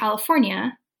because in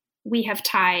California, we have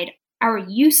tied our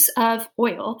use of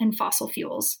oil and fossil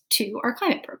fuels to our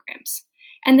climate programs.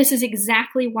 And this is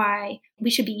exactly why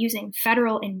we should be using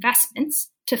federal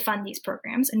investments to fund these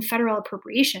programs and federal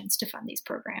appropriations to fund these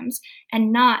programs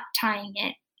and not tying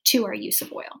it to our use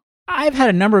of oil. I've had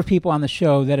a number of people on the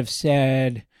show that have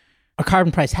said a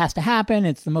carbon price has to happen.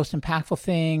 It's the most impactful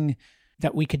thing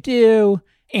that we could do,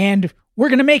 and we're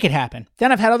going to make it happen.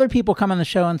 Then I've had other people come on the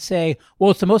show and say,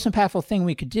 well, it's the most impactful thing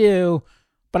we could do,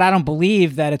 but I don't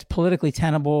believe that it's politically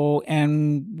tenable,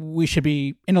 and we should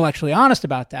be intellectually honest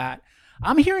about that.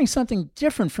 I'm hearing something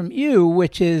different from you,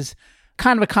 which is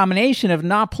kind of a combination of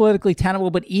not politically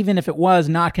tenable, but even if it was,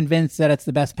 not convinced that it's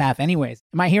the best path anyways.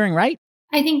 Am I hearing right?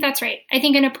 I think that's right. I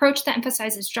think an approach that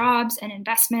emphasizes jobs and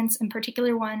investments, in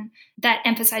particular one that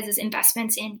emphasizes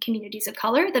investments in communities of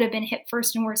color that have been hit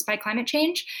first and worst by climate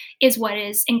change, is what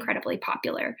is incredibly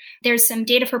popular. There's some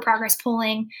Data for Progress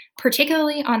polling,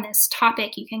 particularly on this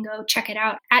topic. You can go check it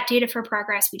out at Data for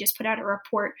Progress. We just put out a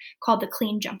report called the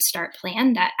Clean Jumpstart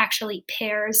Plan that actually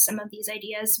pairs some of these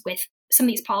ideas with some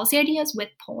of these policy ideas with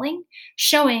polling,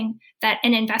 showing that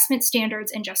an investment standards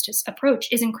and justice approach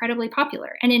is incredibly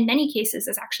popular, and in many cases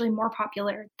is actually more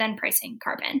popular than pricing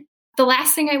carbon. The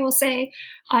last thing I will say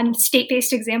on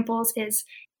state-based examples is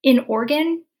in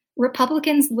Oregon,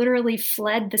 Republicans literally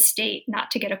fled the state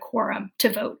not to get a quorum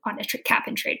to vote on a cap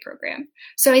and trade program.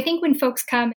 So I think when folks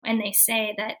come and they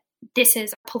say that this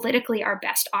is politically our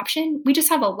best option, we just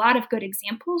have a lot of good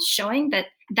examples showing that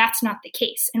that's not the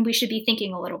case, and we should be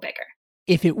thinking a little bigger.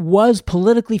 If it was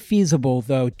politically feasible,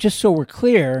 though, just so we're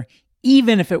clear,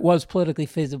 even if it was politically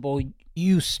feasible,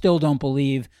 you still don't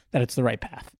believe that it's the right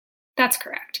path. That's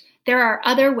correct. There are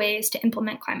other ways to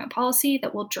implement climate policy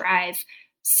that will drive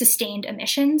sustained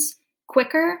emissions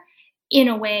quicker in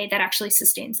a way that actually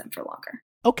sustains them for longer.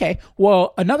 Okay.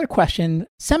 Well, another question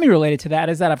semi-related to that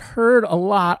is that I've heard a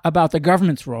lot about the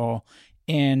government's role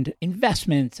and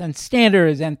investments and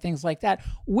standards and things like that.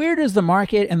 Where does the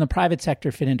market and the private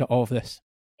sector fit into all of this?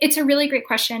 It's a really great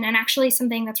question, and actually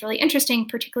something that's really interesting,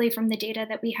 particularly from the data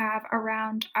that we have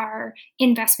around our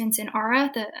investments in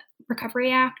ARA, the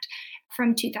Recovery Act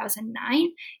from 2009,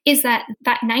 is that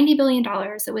 $90 billion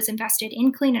that was invested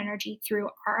in clean energy through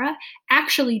ARA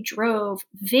actually drove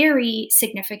very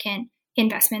significant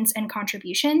investments and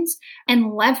contributions and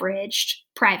leveraged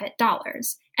private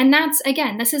dollars. And that's,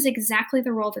 again, this is exactly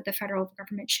the role that the federal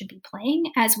government should be playing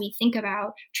as we think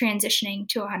about transitioning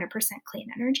to 100% clean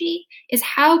energy, is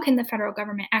how can the federal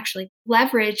government actually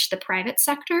leverage the private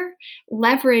sector,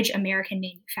 leverage American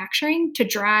manufacturing to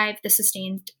drive the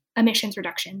sustained emissions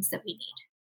reductions that we need.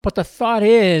 But the thought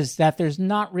is that there's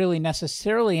not really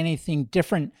necessarily anything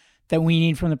different that we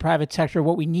need from the private sector.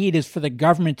 What we need is for the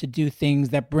government to do things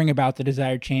that bring about the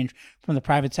desired change from the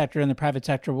private sector, and the private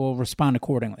sector will respond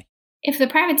accordingly. If the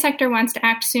private sector wants to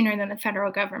act sooner than the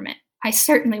federal government, I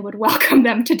certainly would welcome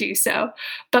them to do so.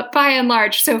 But by and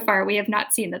large, so far, we have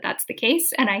not seen that that's the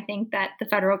case. And I think that the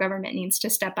federal government needs to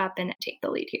step up and take the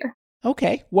lead here.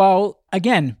 Okay. Well,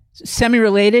 again,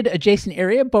 semi-related, adjacent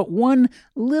area, but one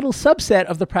little subset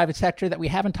of the private sector that we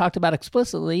haven't talked about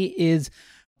explicitly is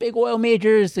big oil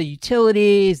majors, the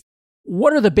utilities.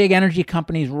 What are the big energy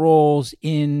companies' roles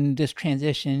in this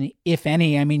transition, if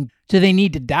any? I mean, do they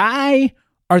need to die?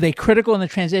 Are they critical in the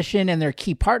transition and they're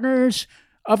key partners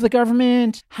of the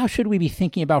government? How should we be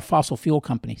thinking about fossil fuel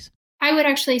companies? I would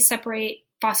actually separate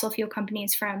fossil fuel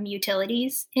companies from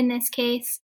utilities in this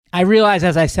case. I realized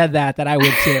as I said that I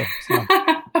would too. So,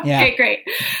 yeah. Okay, great.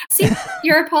 See,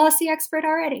 you're a policy expert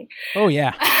already. Oh,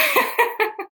 yeah.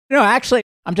 No, actually,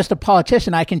 I'm just a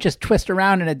politician. I can just twist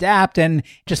around and adapt and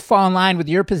just fall in line with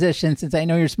your position since I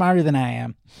know you're smarter than I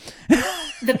am.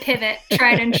 The pivot,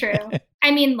 tried and true.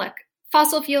 I mean, look,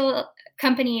 fossil fuel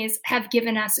companies have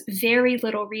given us very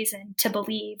little reason to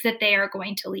believe that they are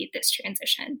going to lead this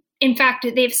transition. In fact,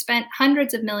 they've spent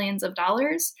hundreds of millions of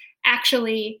dollars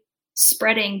actually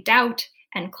spreading doubt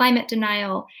and climate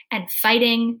denial and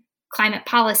fighting climate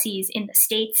policies in the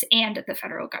states and at the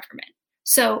federal government.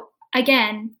 So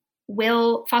again,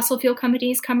 will fossil fuel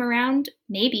companies come around?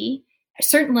 Maybe.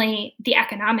 Certainly the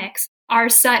economics are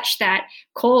such that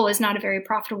coal is not a very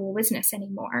profitable business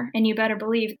anymore. And you better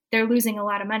believe they're losing a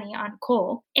lot of money on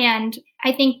coal. And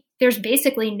I think there's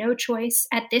basically no choice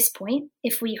at this point,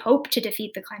 if we hope to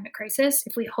defeat the climate crisis,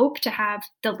 if we hope to have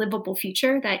the livable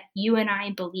future that you and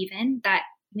I believe in, that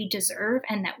we deserve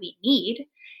and that we need,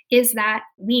 is that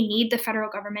we need the federal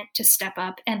government to step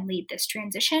up and lead this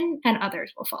transition, and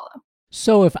others will follow.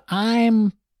 So if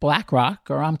I'm BlackRock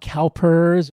or I'm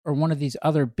CalPERS or one of these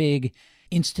other big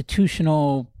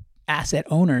institutional asset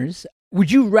owners, would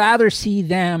you rather see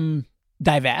them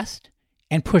divest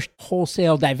and push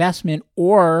wholesale divestment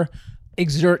or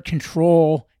exert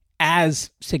control as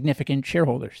significant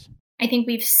shareholders? I think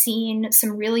we've seen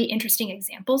some really interesting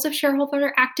examples of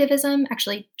shareholder activism,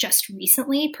 actually just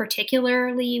recently,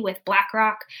 particularly with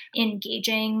BlackRock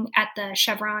engaging at the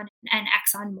Chevron and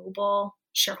ExxonMobil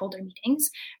shareholder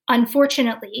meetings.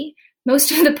 Unfortunately,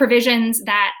 most of the provisions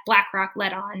that BlackRock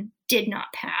led on did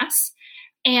not pass.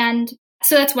 And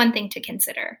so that's one thing to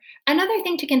consider. Another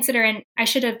thing to consider, and I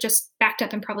should have just backed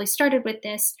up and probably started with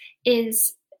this,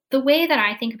 is the way that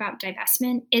I think about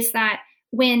divestment is that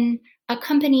when a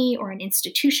company or an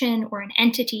institution or an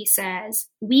entity says,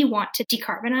 we want to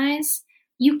decarbonize,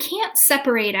 you can't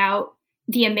separate out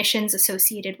the emissions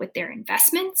associated with their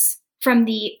investments from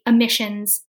the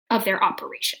emissions of their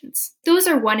operations. Those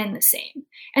are one and the same.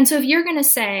 And so if you're going to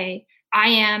say, I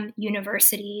am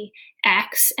University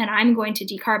X and I'm going to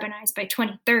decarbonize by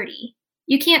 2030,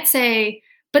 you can't say,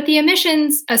 but the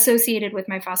emissions associated with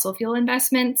my fossil fuel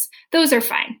investments, those are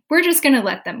fine. We're just going to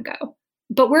let them go.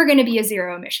 But we're going to be a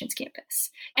zero emissions campus.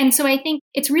 And so I think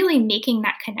it's really making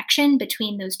that connection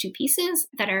between those two pieces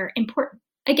that are important.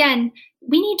 Again,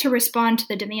 we need to respond to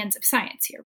the demands of science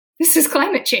here. This is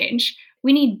climate change.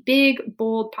 We need big,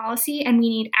 bold policy, and we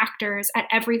need actors at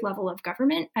every level of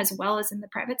government, as well as in the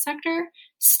private sector,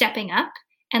 stepping up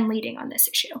and leading on this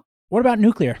issue. What about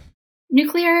nuclear?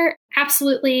 Nuclear,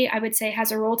 absolutely, I would say,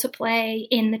 has a role to play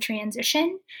in the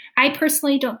transition. I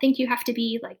personally don't think you have to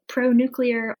be like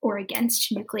pro-nuclear or against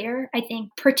nuclear. I think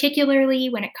particularly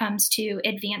when it comes to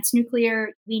advanced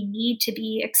nuclear, we need to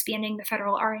be expanding the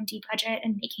federal R&D budget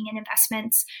and making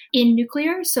investments in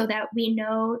nuclear so that we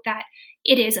know that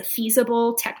it is a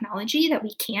feasible technology that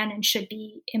we can and should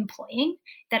be employing,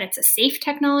 that it's a safe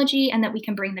technology, and that we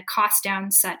can bring the cost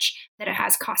down such that it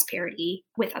has cost parity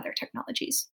with other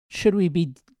technologies. Should we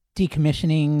be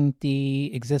decommissioning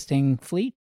the existing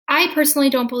fleet? I personally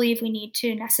don't believe we need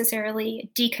to necessarily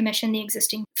decommission the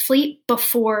existing fleet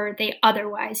before they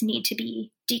otherwise need to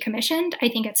be decommissioned. I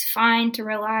think it's fine to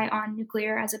rely on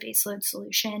nuclear as a baseload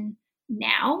solution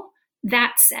now.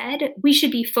 That said, we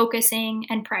should be focusing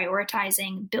and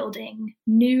prioritizing building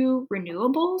new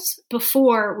renewables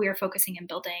before we are focusing on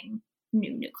building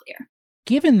new nuclear.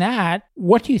 Given that,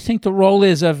 what do you think the role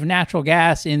is of natural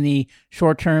gas in the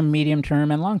short term, medium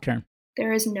term, and long term?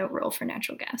 There is no role for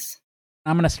natural gas.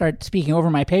 I'm going to start speaking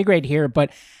over my pay grade here,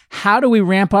 but how do we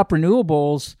ramp up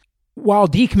renewables while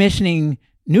decommissioning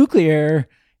nuclear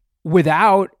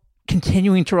without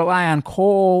continuing to rely on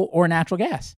coal or natural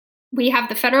gas? We have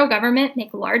the federal government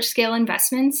make large-scale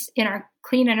investments in our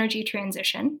clean energy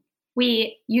transition.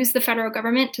 We use the federal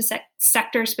government to set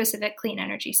sector-specific clean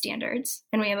energy standards,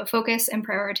 and we have a focus and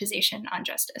prioritization on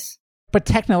justice. But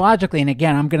technologically, and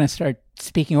again, I'm going to start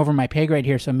speaking over my pay grade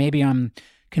here, so maybe I'm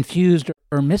confused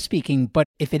or misspeaking, but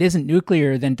if it isn't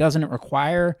nuclear, then doesn't it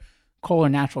require coal or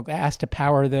natural gas to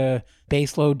power the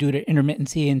baseload due to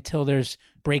intermittency until there's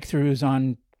breakthroughs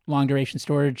on long-duration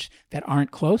storage that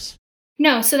aren't close?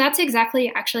 No, so that's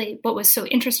exactly actually what was so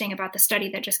interesting about the study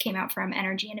that just came out from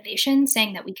Energy Innovation,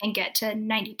 saying that we can get to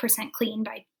 90% clean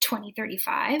by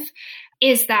 2035,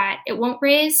 is that it won't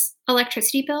raise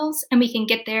electricity bills, and we can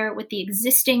get there with the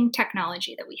existing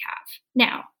technology that we have.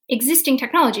 Now, existing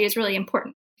technology is really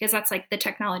important because that's like the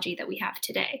technology that we have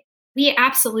today. We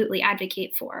absolutely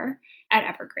advocate for, at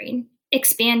Evergreen,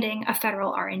 expanding a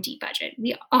federal R&D budget.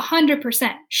 We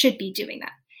 100% should be doing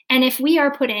that. And if we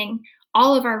are putting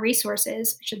all of our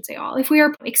resources, I should say all, if we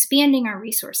are expanding our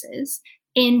resources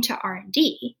into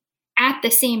R&D at the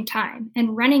same time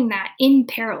and running that in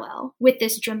parallel with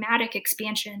this dramatic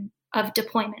expansion of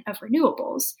deployment of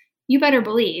renewables, you better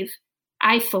believe,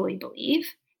 I fully believe,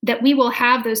 that we will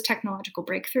have those technological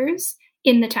breakthroughs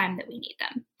in the time that we need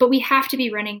them. But we have to be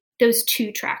running those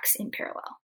two tracks in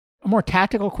parallel. A more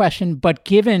tactical question, but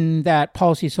given that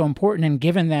policy is so important and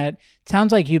given that it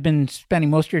sounds like you've been spending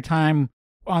most of your time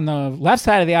on the left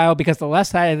side of the aisle, because the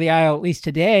left side of the aisle, at least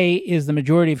today, is the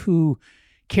majority of who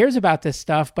cares about this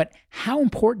stuff. But how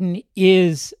important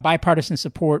is bipartisan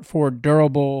support for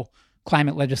durable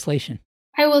climate legislation?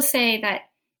 I will say that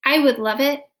I would love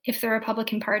it if the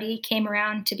Republican Party came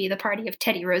around to be the party of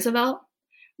Teddy Roosevelt.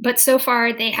 But so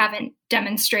far, they haven't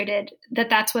demonstrated that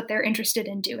that's what they're interested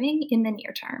in doing in the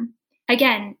near term.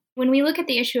 Again, when we look at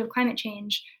the issue of climate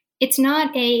change, it's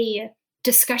not a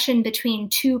discussion between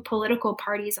two political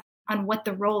parties on what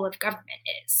the role of government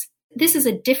is. This is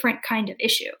a different kind of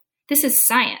issue. This is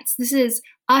science. This is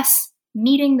us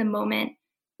meeting the moment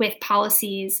with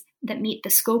policies that meet the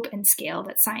scope and scale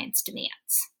that science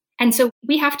demands. And so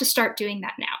we have to start doing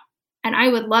that now. And I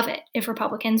would love it if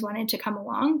Republicans wanted to come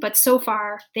along, but so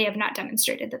far they have not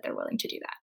demonstrated that they're willing to do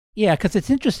that. Yeah, because it's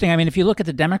interesting. I mean, if you look at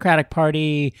the Democratic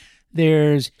Party,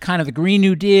 there's kind of the Green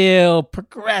New Deal,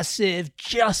 progressive,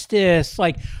 justice,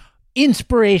 like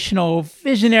inspirational,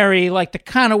 visionary, like the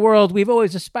kind of world we've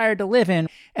always aspired to live in.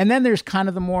 And then there's kind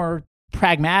of the more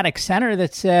pragmatic center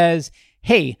that says,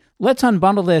 hey, let's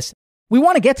unbundle this. We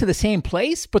want to get to the same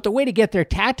place, but the way to get there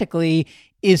tactically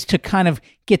is to kind of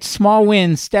get small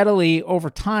wins steadily over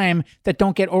time that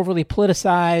don't get overly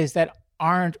politicized, that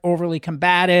aren't overly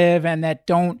combative, and that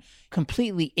don't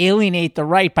completely alienate the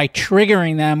right by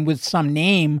triggering them with some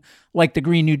name like the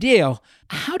Green New Deal.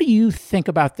 How do you think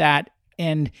about that?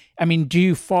 And I mean, do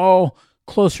you fall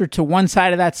closer to one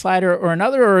side of that slider or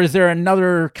another, or is there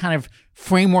another kind of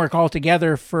framework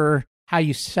altogether for how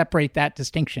you separate that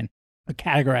distinction or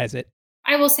categorize it?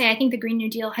 I will say, I think the Green New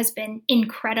Deal has been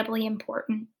incredibly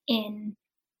important in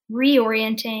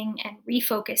reorienting and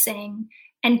refocusing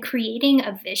and creating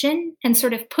a vision and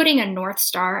sort of putting a North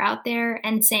Star out there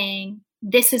and saying,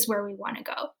 this is where we want to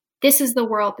go. This is the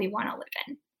world we want to live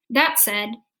in. That said,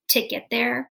 to get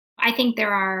there, I think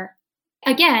there are,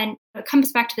 again, it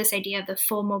comes back to this idea of the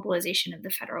full mobilization of the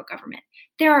federal government.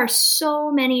 There are so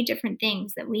many different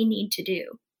things that we need to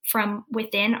do from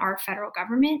within our federal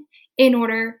government in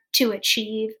order to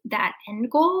achieve that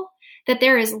end goal, that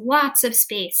there is lots of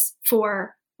space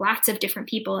for lots of different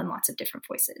people and lots of different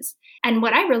voices. And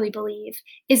what I really believe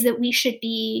is that we should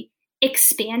be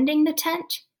expanding the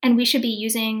tent, and we should be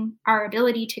using our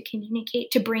ability to communicate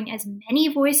to bring as many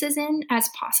voices in as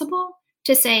possible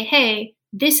to say, hey,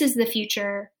 this is the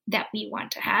future that we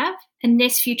want to have, and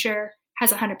this future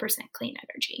has 100% clean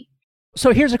energy.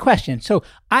 So here's a question. So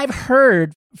I've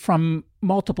heard from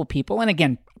multiple people, and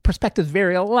again, perspectives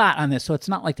vary a lot on this, so it's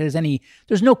not like there's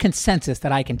no consensus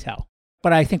that I can tell.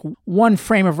 But I think one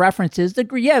frame of reference is the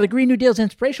Green New Deal is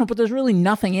inspirational, but there's really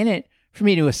nothing in it for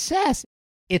me to assess.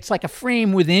 It's like a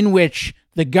frame within which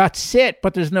the guts sit,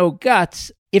 but there's no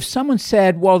guts. If someone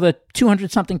said, well, the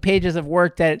 200-something pages of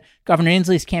work that Governor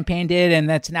Inslee's campaign did, and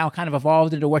that's now kind of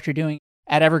evolved into what you're doing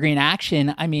at Evergreen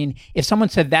Action, I mean, if someone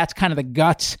said that's kind of the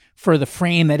guts for the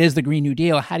frame that is the Green New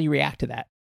Deal, how do you react to that?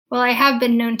 Well, I have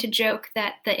been known to joke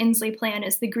that the Inslee plan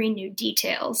is the Green New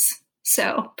Details.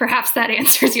 So perhaps that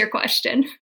answers your question.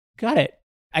 Got it.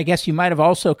 I guess you might have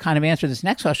also kind of answered this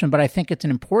next question, but I think it's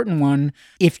an important one.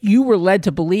 If you were led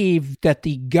to believe that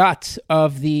the guts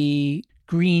of the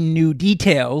Green New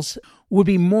Details would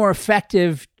be more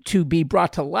effective to be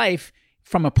brought to life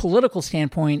from a political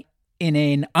standpoint in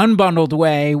an unbundled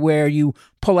way where you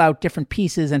pull out different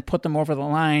pieces and put them over the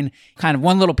line, kind of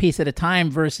one little piece at a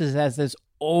time versus as this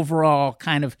overall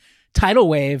kind of tidal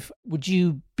wave, would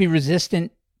you be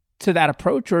resistant to that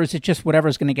approach, or is it just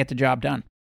whatever's going to get the job done?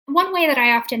 One way that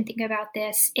I often think about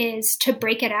this is to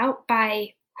break it out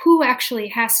by who actually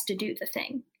has to do the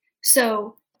thing.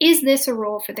 So is this a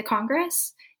role for the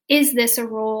Congress? Is this a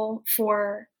role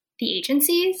for the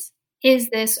agencies?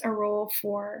 Is this a role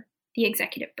for the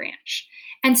executive branch?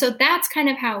 And so that's kind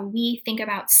of how we think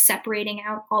about separating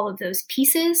out all of those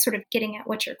pieces, sort of getting at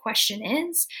what your question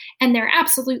is. And there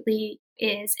absolutely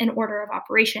is an order of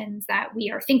operations that we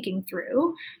are thinking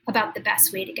through about the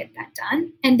best way to get that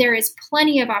done. And there is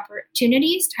plenty of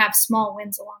opportunities to have small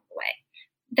wins along the way.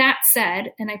 That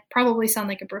said, and I probably sound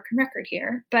like a broken record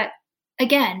here, but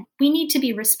again, we need to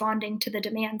be responding to the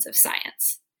demands of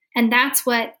science. And that's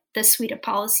what the suite of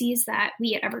policies that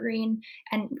we at Evergreen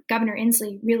and Governor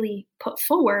Inslee really put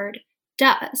forward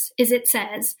does, is it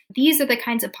says, these are the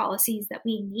kinds of policies that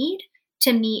we need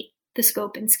to meet the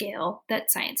scope and scale that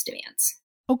science demands.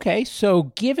 Okay, so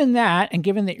given that, and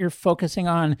given that you're focusing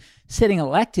on sitting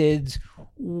electeds,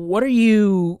 what are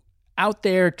you out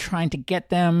there trying to get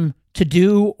them to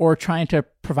do or trying to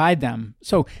provide them?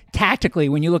 So tactically,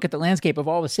 when you look at the landscape of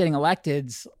all the sitting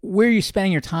electeds, where are you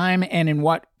spending your time and in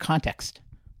what context?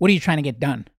 What are you trying to get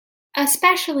done?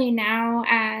 Especially now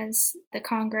as the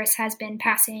Congress has been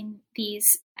passing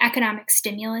these economic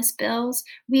stimulus bills,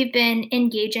 we've been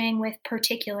engaging with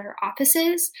particular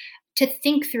offices to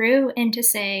think through and to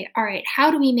say, all right,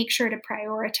 how do we make sure to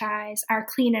prioritize our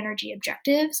clean energy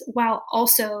objectives while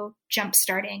also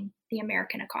jumpstarting the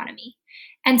American economy?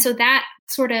 And so that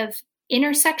sort of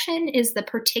intersection is the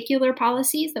particular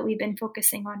policies that we've been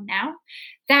focusing on now.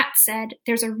 That said,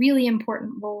 there's a really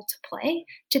important role to play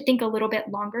to think a little bit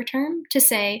longer term to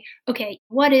say, okay,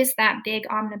 what is that big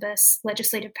omnibus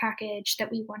legislative package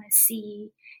that we want to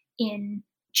see in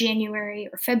January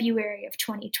or February of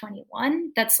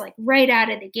 2021 that's like right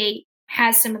out of the gate,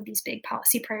 has some of these big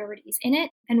policy priorities in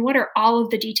it? And what are all of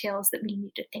the details that we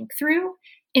need to think through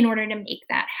in order to make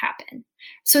that happen?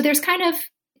 So there's kind of,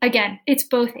 again, it's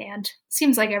both and.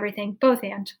 Seems like everything, both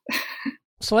and.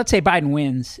 So let's say Biden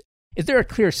wins. Is there a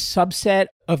clear subset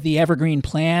of the Evergreen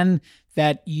plan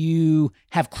that you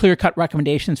have clear-cut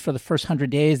recommendations for the first 100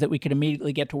 days that we could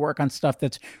immediately get to work on stuff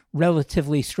that's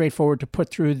relatively straightforward to put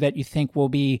through that you think will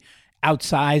be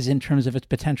outsized in terms of its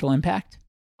potential impact?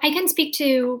 I can speak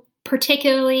to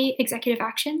particularly executive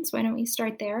actions. Why don't we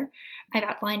start there? I've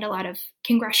outlined a lot of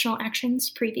congressional actions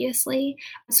previously.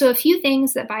 So a few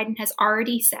things that Biden has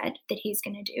already said that he's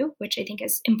going to do, which I think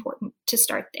is important to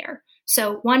start there.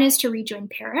 So one is to rejoin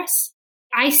Paris.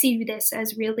 I see this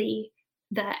as really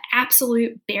the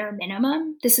absolute bare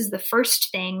minimum. This is the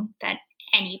first thing that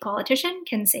any politician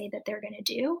can say that they're going to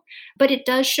do. But it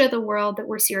does show the world that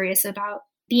we're serious about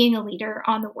being a leader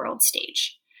on the world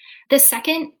stage. The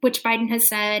second, which Biden has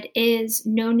said, is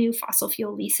no new fossil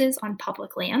fuel leases on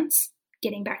public lands.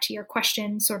 Getting back to your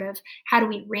question, sort of how do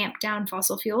we ramp down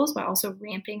fossil fuels while also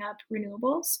ramping up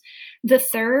renewables? The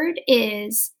third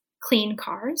is clean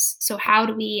cars. So how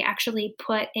do we actually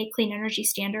put a clean energy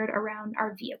standard around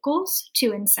our vehicles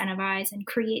to incentivize and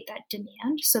create that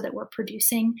demand so that we're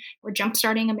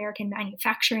jumpstarting American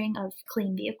manufacturing of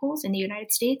clean vehicles in the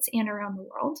United States and around the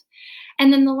world.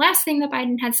 And then the last thing that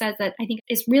Biden has said that I think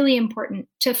is really important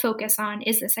to focus on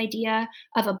is this idea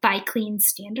of a buy clean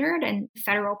standard and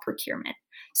federal procurement.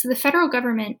 So the federal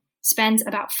government spends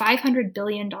about $500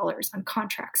 billion on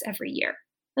contracts every year.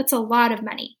 That's a lot of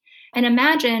money. And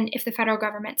imagine if the federal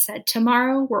government said,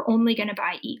 tomorrow we're only going to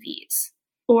buy EVs,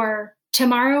 or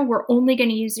tomorrow we're only going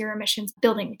to use zero emissions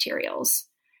building materials.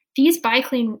 These buy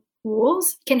clean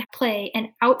rules can play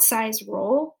an outsized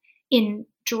role in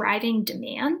driving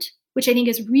demand, which I think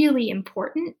is really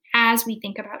important as we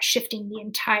think about shifting the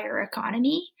entire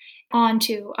economy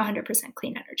onto 100%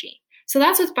 clean energy. So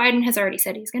that's what Biden has already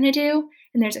said he's going to do.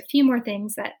 And there's a few more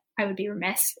things that I would be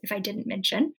remiss if I didn't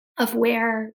mention of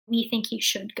where we think he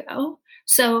should go.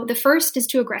 So the first is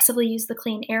to aggressively use the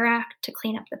Clean Air Act to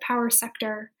clean up the power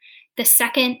sector. The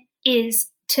second is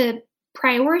to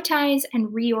prioritize and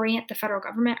reorient the federal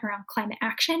government around climate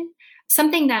action.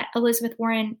 Something that Elizabeth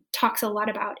Warren talks a lot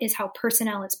about is how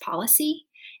personnel is policy.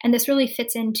 And this really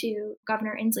fits into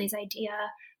Governor Inslee's idea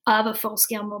of a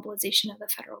full-scale mobilization of the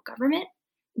federal government,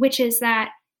 which is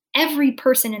that every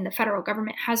person in the federal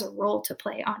government has a role to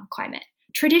play on climate.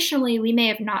 Traditionally, we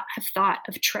may not have thought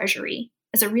of Treasury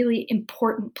as a really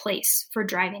important place for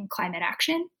driving climate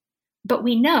action. But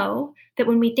we know that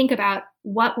when we think about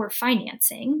what we're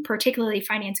financing, particularly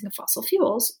financing of fossil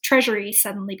fuels, Treasury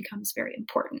suddenly becomes very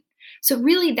important. So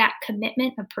really that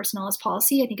commitment of personnel as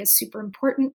policy, I think, is super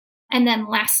important. And then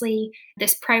lastly,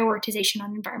 this prioritization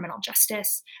on environmental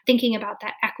justice, thinking about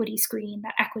that equity screen,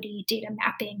 that equity data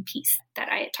mapping piece that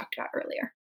I had talked about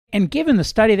earlier. And given the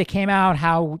study that came out,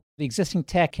 how the existing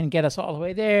tech can get us all the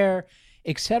way there,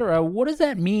 et cetera, what does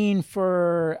that mean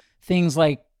for things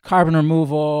like carbon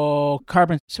removal,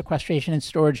 carbon sequestration and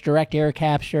storage, direct air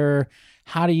capture?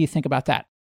 How do you think about that?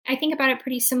 I think about it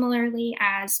pretty similarly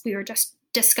as we were just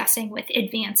discussing with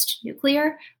advanced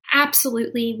nuclear.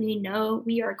 Absolutely, we know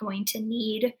we are going to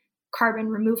need carbon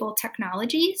removal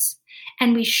technologies,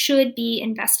 and we should be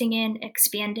investing in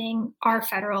expanding our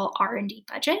federal R&D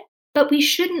budget. But we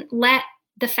shouldn't let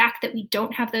the fact that we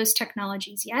don't have those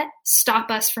technologies yet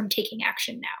stop us from taking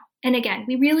action now. And again,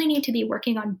 we really need to be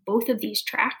working on both of these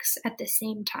tracks at the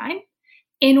same time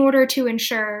in order to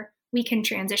ensure we can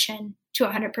transition to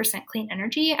 100% clean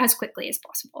energy as quickly as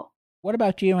possible. What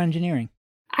about geoengineering?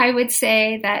 I would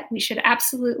say that we should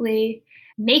absolutely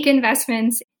make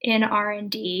investments in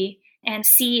R&D and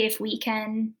see if we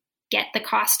can get the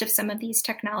cost of some of these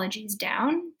technologies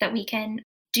down, that we can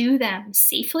do them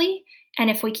safely. And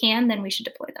if we can, then we should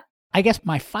deploy them. I guess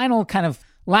my final kind of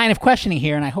line of questioning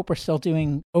here, and I hope we're still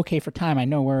doing okay for time. I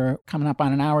know we're coming up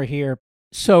on an hour here.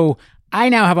 So I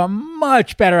now have a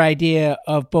much better idea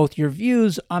of both your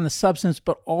views on the substance,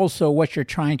 but also what you're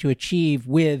trying to achieve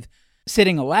with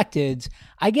sitting electeds.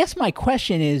 I guess my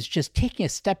question is, just taking a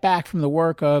step back from the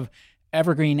work of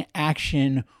Evergreen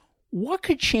Action, what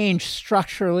could change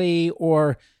structurally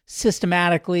or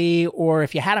systematically, or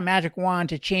if you had a magic wand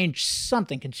to change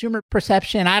something, consumer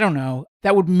perception, I don't know,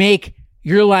 that would make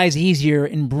your lives easier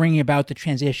in bringing about the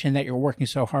transition that you're working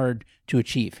so hard to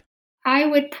achieve? I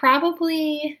would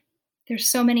probably, there's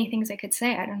so many things I could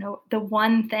say. I don't know, the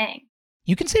one thing.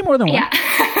 You can say more than one.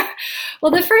 Yeah.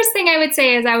 Well, the first thing I would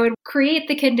say is I would create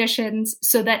the conditions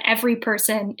so that every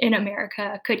person in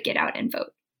America could get out and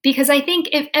vote. Because I think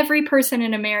if every person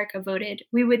in America voted,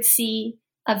 we would see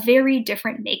a very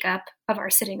different makeup of our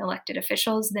sitting elected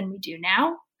officials than we do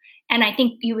now. And I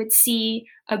think you would see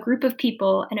a group of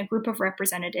people and a group of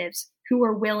representatives who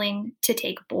are willing to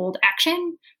take bold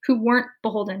action, who weren't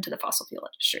beholden to the fossil fuel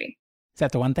industry. Is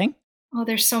that the one thing? Oh,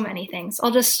 there's so many things.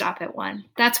 I'll just stop at one.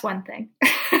 That's one thing.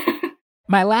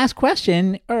 My last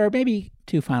question, or maybe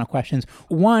two final questions.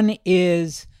 One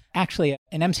is actually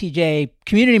an MCJ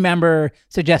community member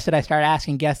suggested I start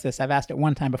asking guests this. I've asked it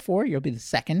one time before. You'll be the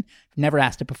second. Never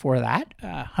asked it before that.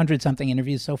 100-something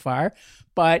interviews so far.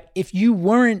 But if you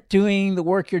weren't doing the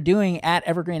work you're doing at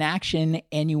Evergreen Action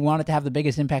and you wanted to have the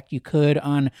biggest impact you could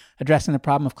on addressing the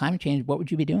problem of climate change, what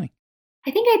would you be doing?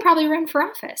 I think I'd probably run for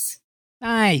office.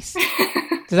 Nice.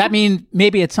 Does that mean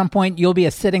maybe at some point you'll be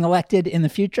a sitting elected in the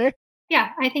future? Yeah,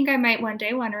 I think I might one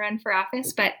day want to run for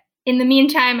office. But in the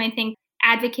meantime, I think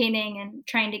advocating and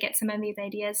trying to get some of these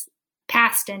ideas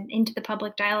passed and into the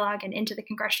public dialogue and into the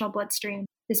congressional bloodstream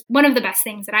is one of the best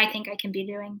things that I think I can be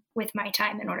doing with my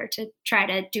time in order to try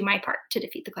to do my part to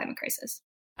defeat the climate crisis.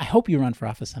 I hope you run for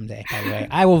office someday, by the way.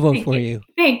 I will vote for you.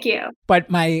 Thank you. But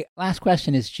my last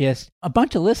question is just a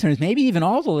bunch of listeners, maybe even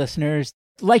all the listeners,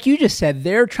 like you just said,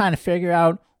 they're trying to figure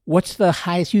out what's the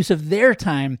highest use of their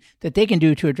time that they can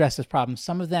do to address this problem.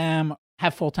 Some of them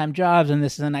have full-time jobs and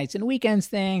this is a nights and weekends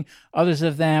thing. Others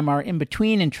of them are in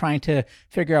between and trying to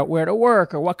figure out where to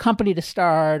work or what company to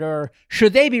start or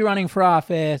should they be running for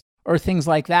office or things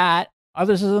like that.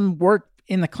 Others of them work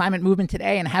in the climate movement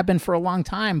today and have been for a long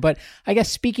time. But I guess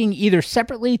speaking either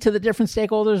separately to the different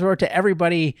stakeholders or to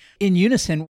everybody in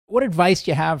unison, what advice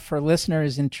do you have for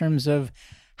listeners in terms of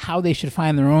how they should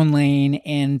find their own lane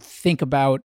and think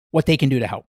about what they can do to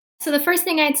help? So the first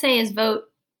thing I'd say is vote,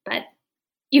 but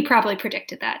you probably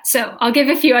predicted that. So I'll give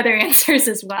a few other answers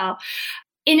as well.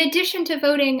 In addition to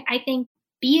voting, I think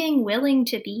being willing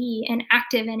to be an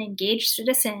active and engaged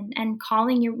citizen and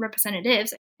calling your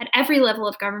representatives at every level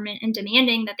of government and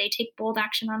demanding that they take bold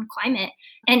action on climate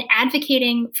and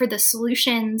advocating for the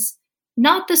solutions,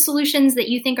 not the solutions that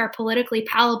you think are politically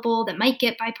palatable that might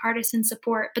get bipartisan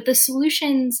support, but the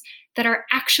solutions that are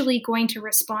actually going to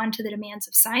respond to the demands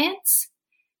of science.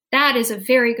 That is a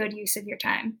very good use of your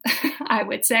time, I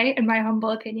would say, in my humble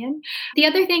opinion. The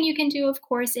other thing you can do, of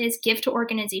course, is give to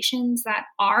organizations that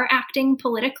are acting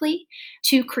politically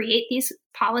to create these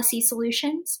policy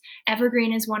solutions.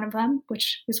 Evergreen is one of them,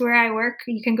 which is where I work.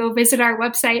 You can go visit our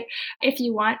website if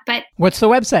you want. But what's the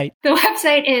website? The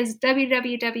website is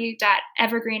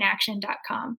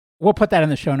www.evergreenaction.com. We'll put that in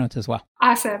the show notes as well.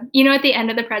 Awesome. You know, at the end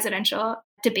of the presidential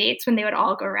debates, when they would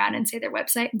all go around and say their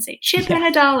website and say, chip in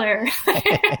 $1.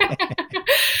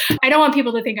 I don't want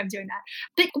people to think I'm doing that.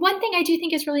 But one thing I do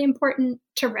think is really important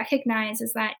to recognize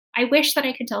is that I wish that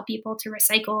I could tell people to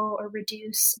recycle or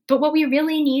reduce, but what we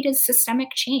really need is systemic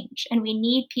change. And we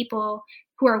need people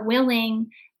who are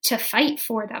willing to fight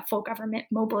for that full government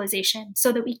mobilization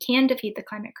so that we can defeat the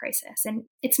climate crisis. And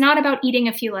it's not about eating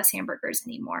a few less hamburgers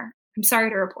anymore. I'm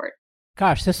sorry to report.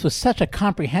 Gosh, this was such a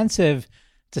comprehensive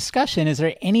discussion. Is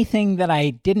there anything that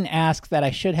I didn't ask that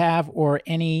I should have, or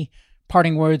any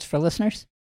parting words for listeners?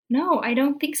 No, I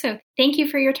don't think so. Thank you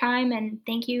for your time, and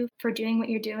thank you for doing what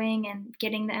you're doing and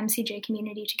getting the MCJ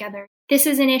community together. This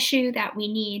is an issue that we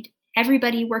need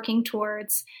everybody working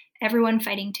towards, everyone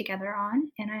fighting together on,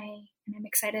 and I'm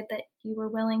excited that you were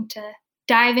willing to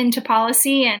dive into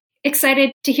policy and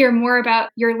excited to hear more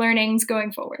about your learnings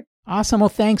going forward. Awesome. Well,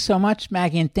 thanks so much,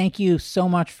 Maggie, and thank you so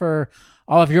much for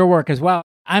all of your work as well.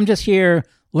 I'm just here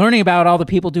learning about all the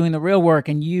people doing the real work,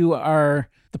 and you are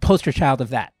the poster child of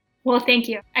that. Well, thank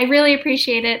you. I really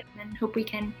appreciate it and hope we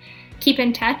can keep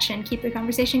in touch and keep the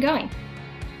conversation going.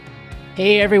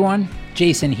 Hey, everyone.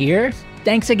 Jason here.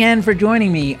 Thanks again for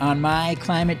joining me on my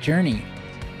climate journey.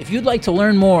 If you'd like to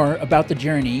learn more about the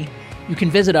journey, you can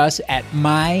visit us at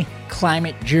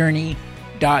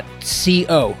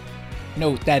myclimatejourney.co.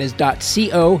 Note that is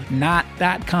 .co, not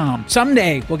 .com.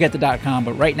 Someday we'll get the .com,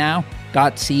 but right now,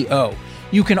 .co.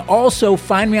 You can also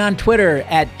find me on Twitter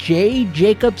at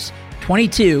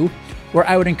jjacobs22, where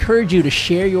I would encourage you to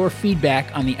share your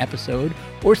feedback on the episode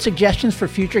or suggestions for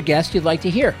future guests you'd like to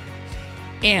hear.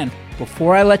 And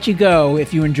before I let you go,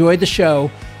 if you enjoyed the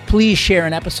show, please share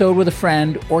an episode with a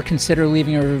friend or consider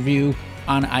leaving a review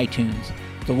on iTunes.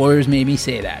 The lawyers made me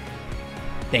say that.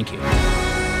 Thank you.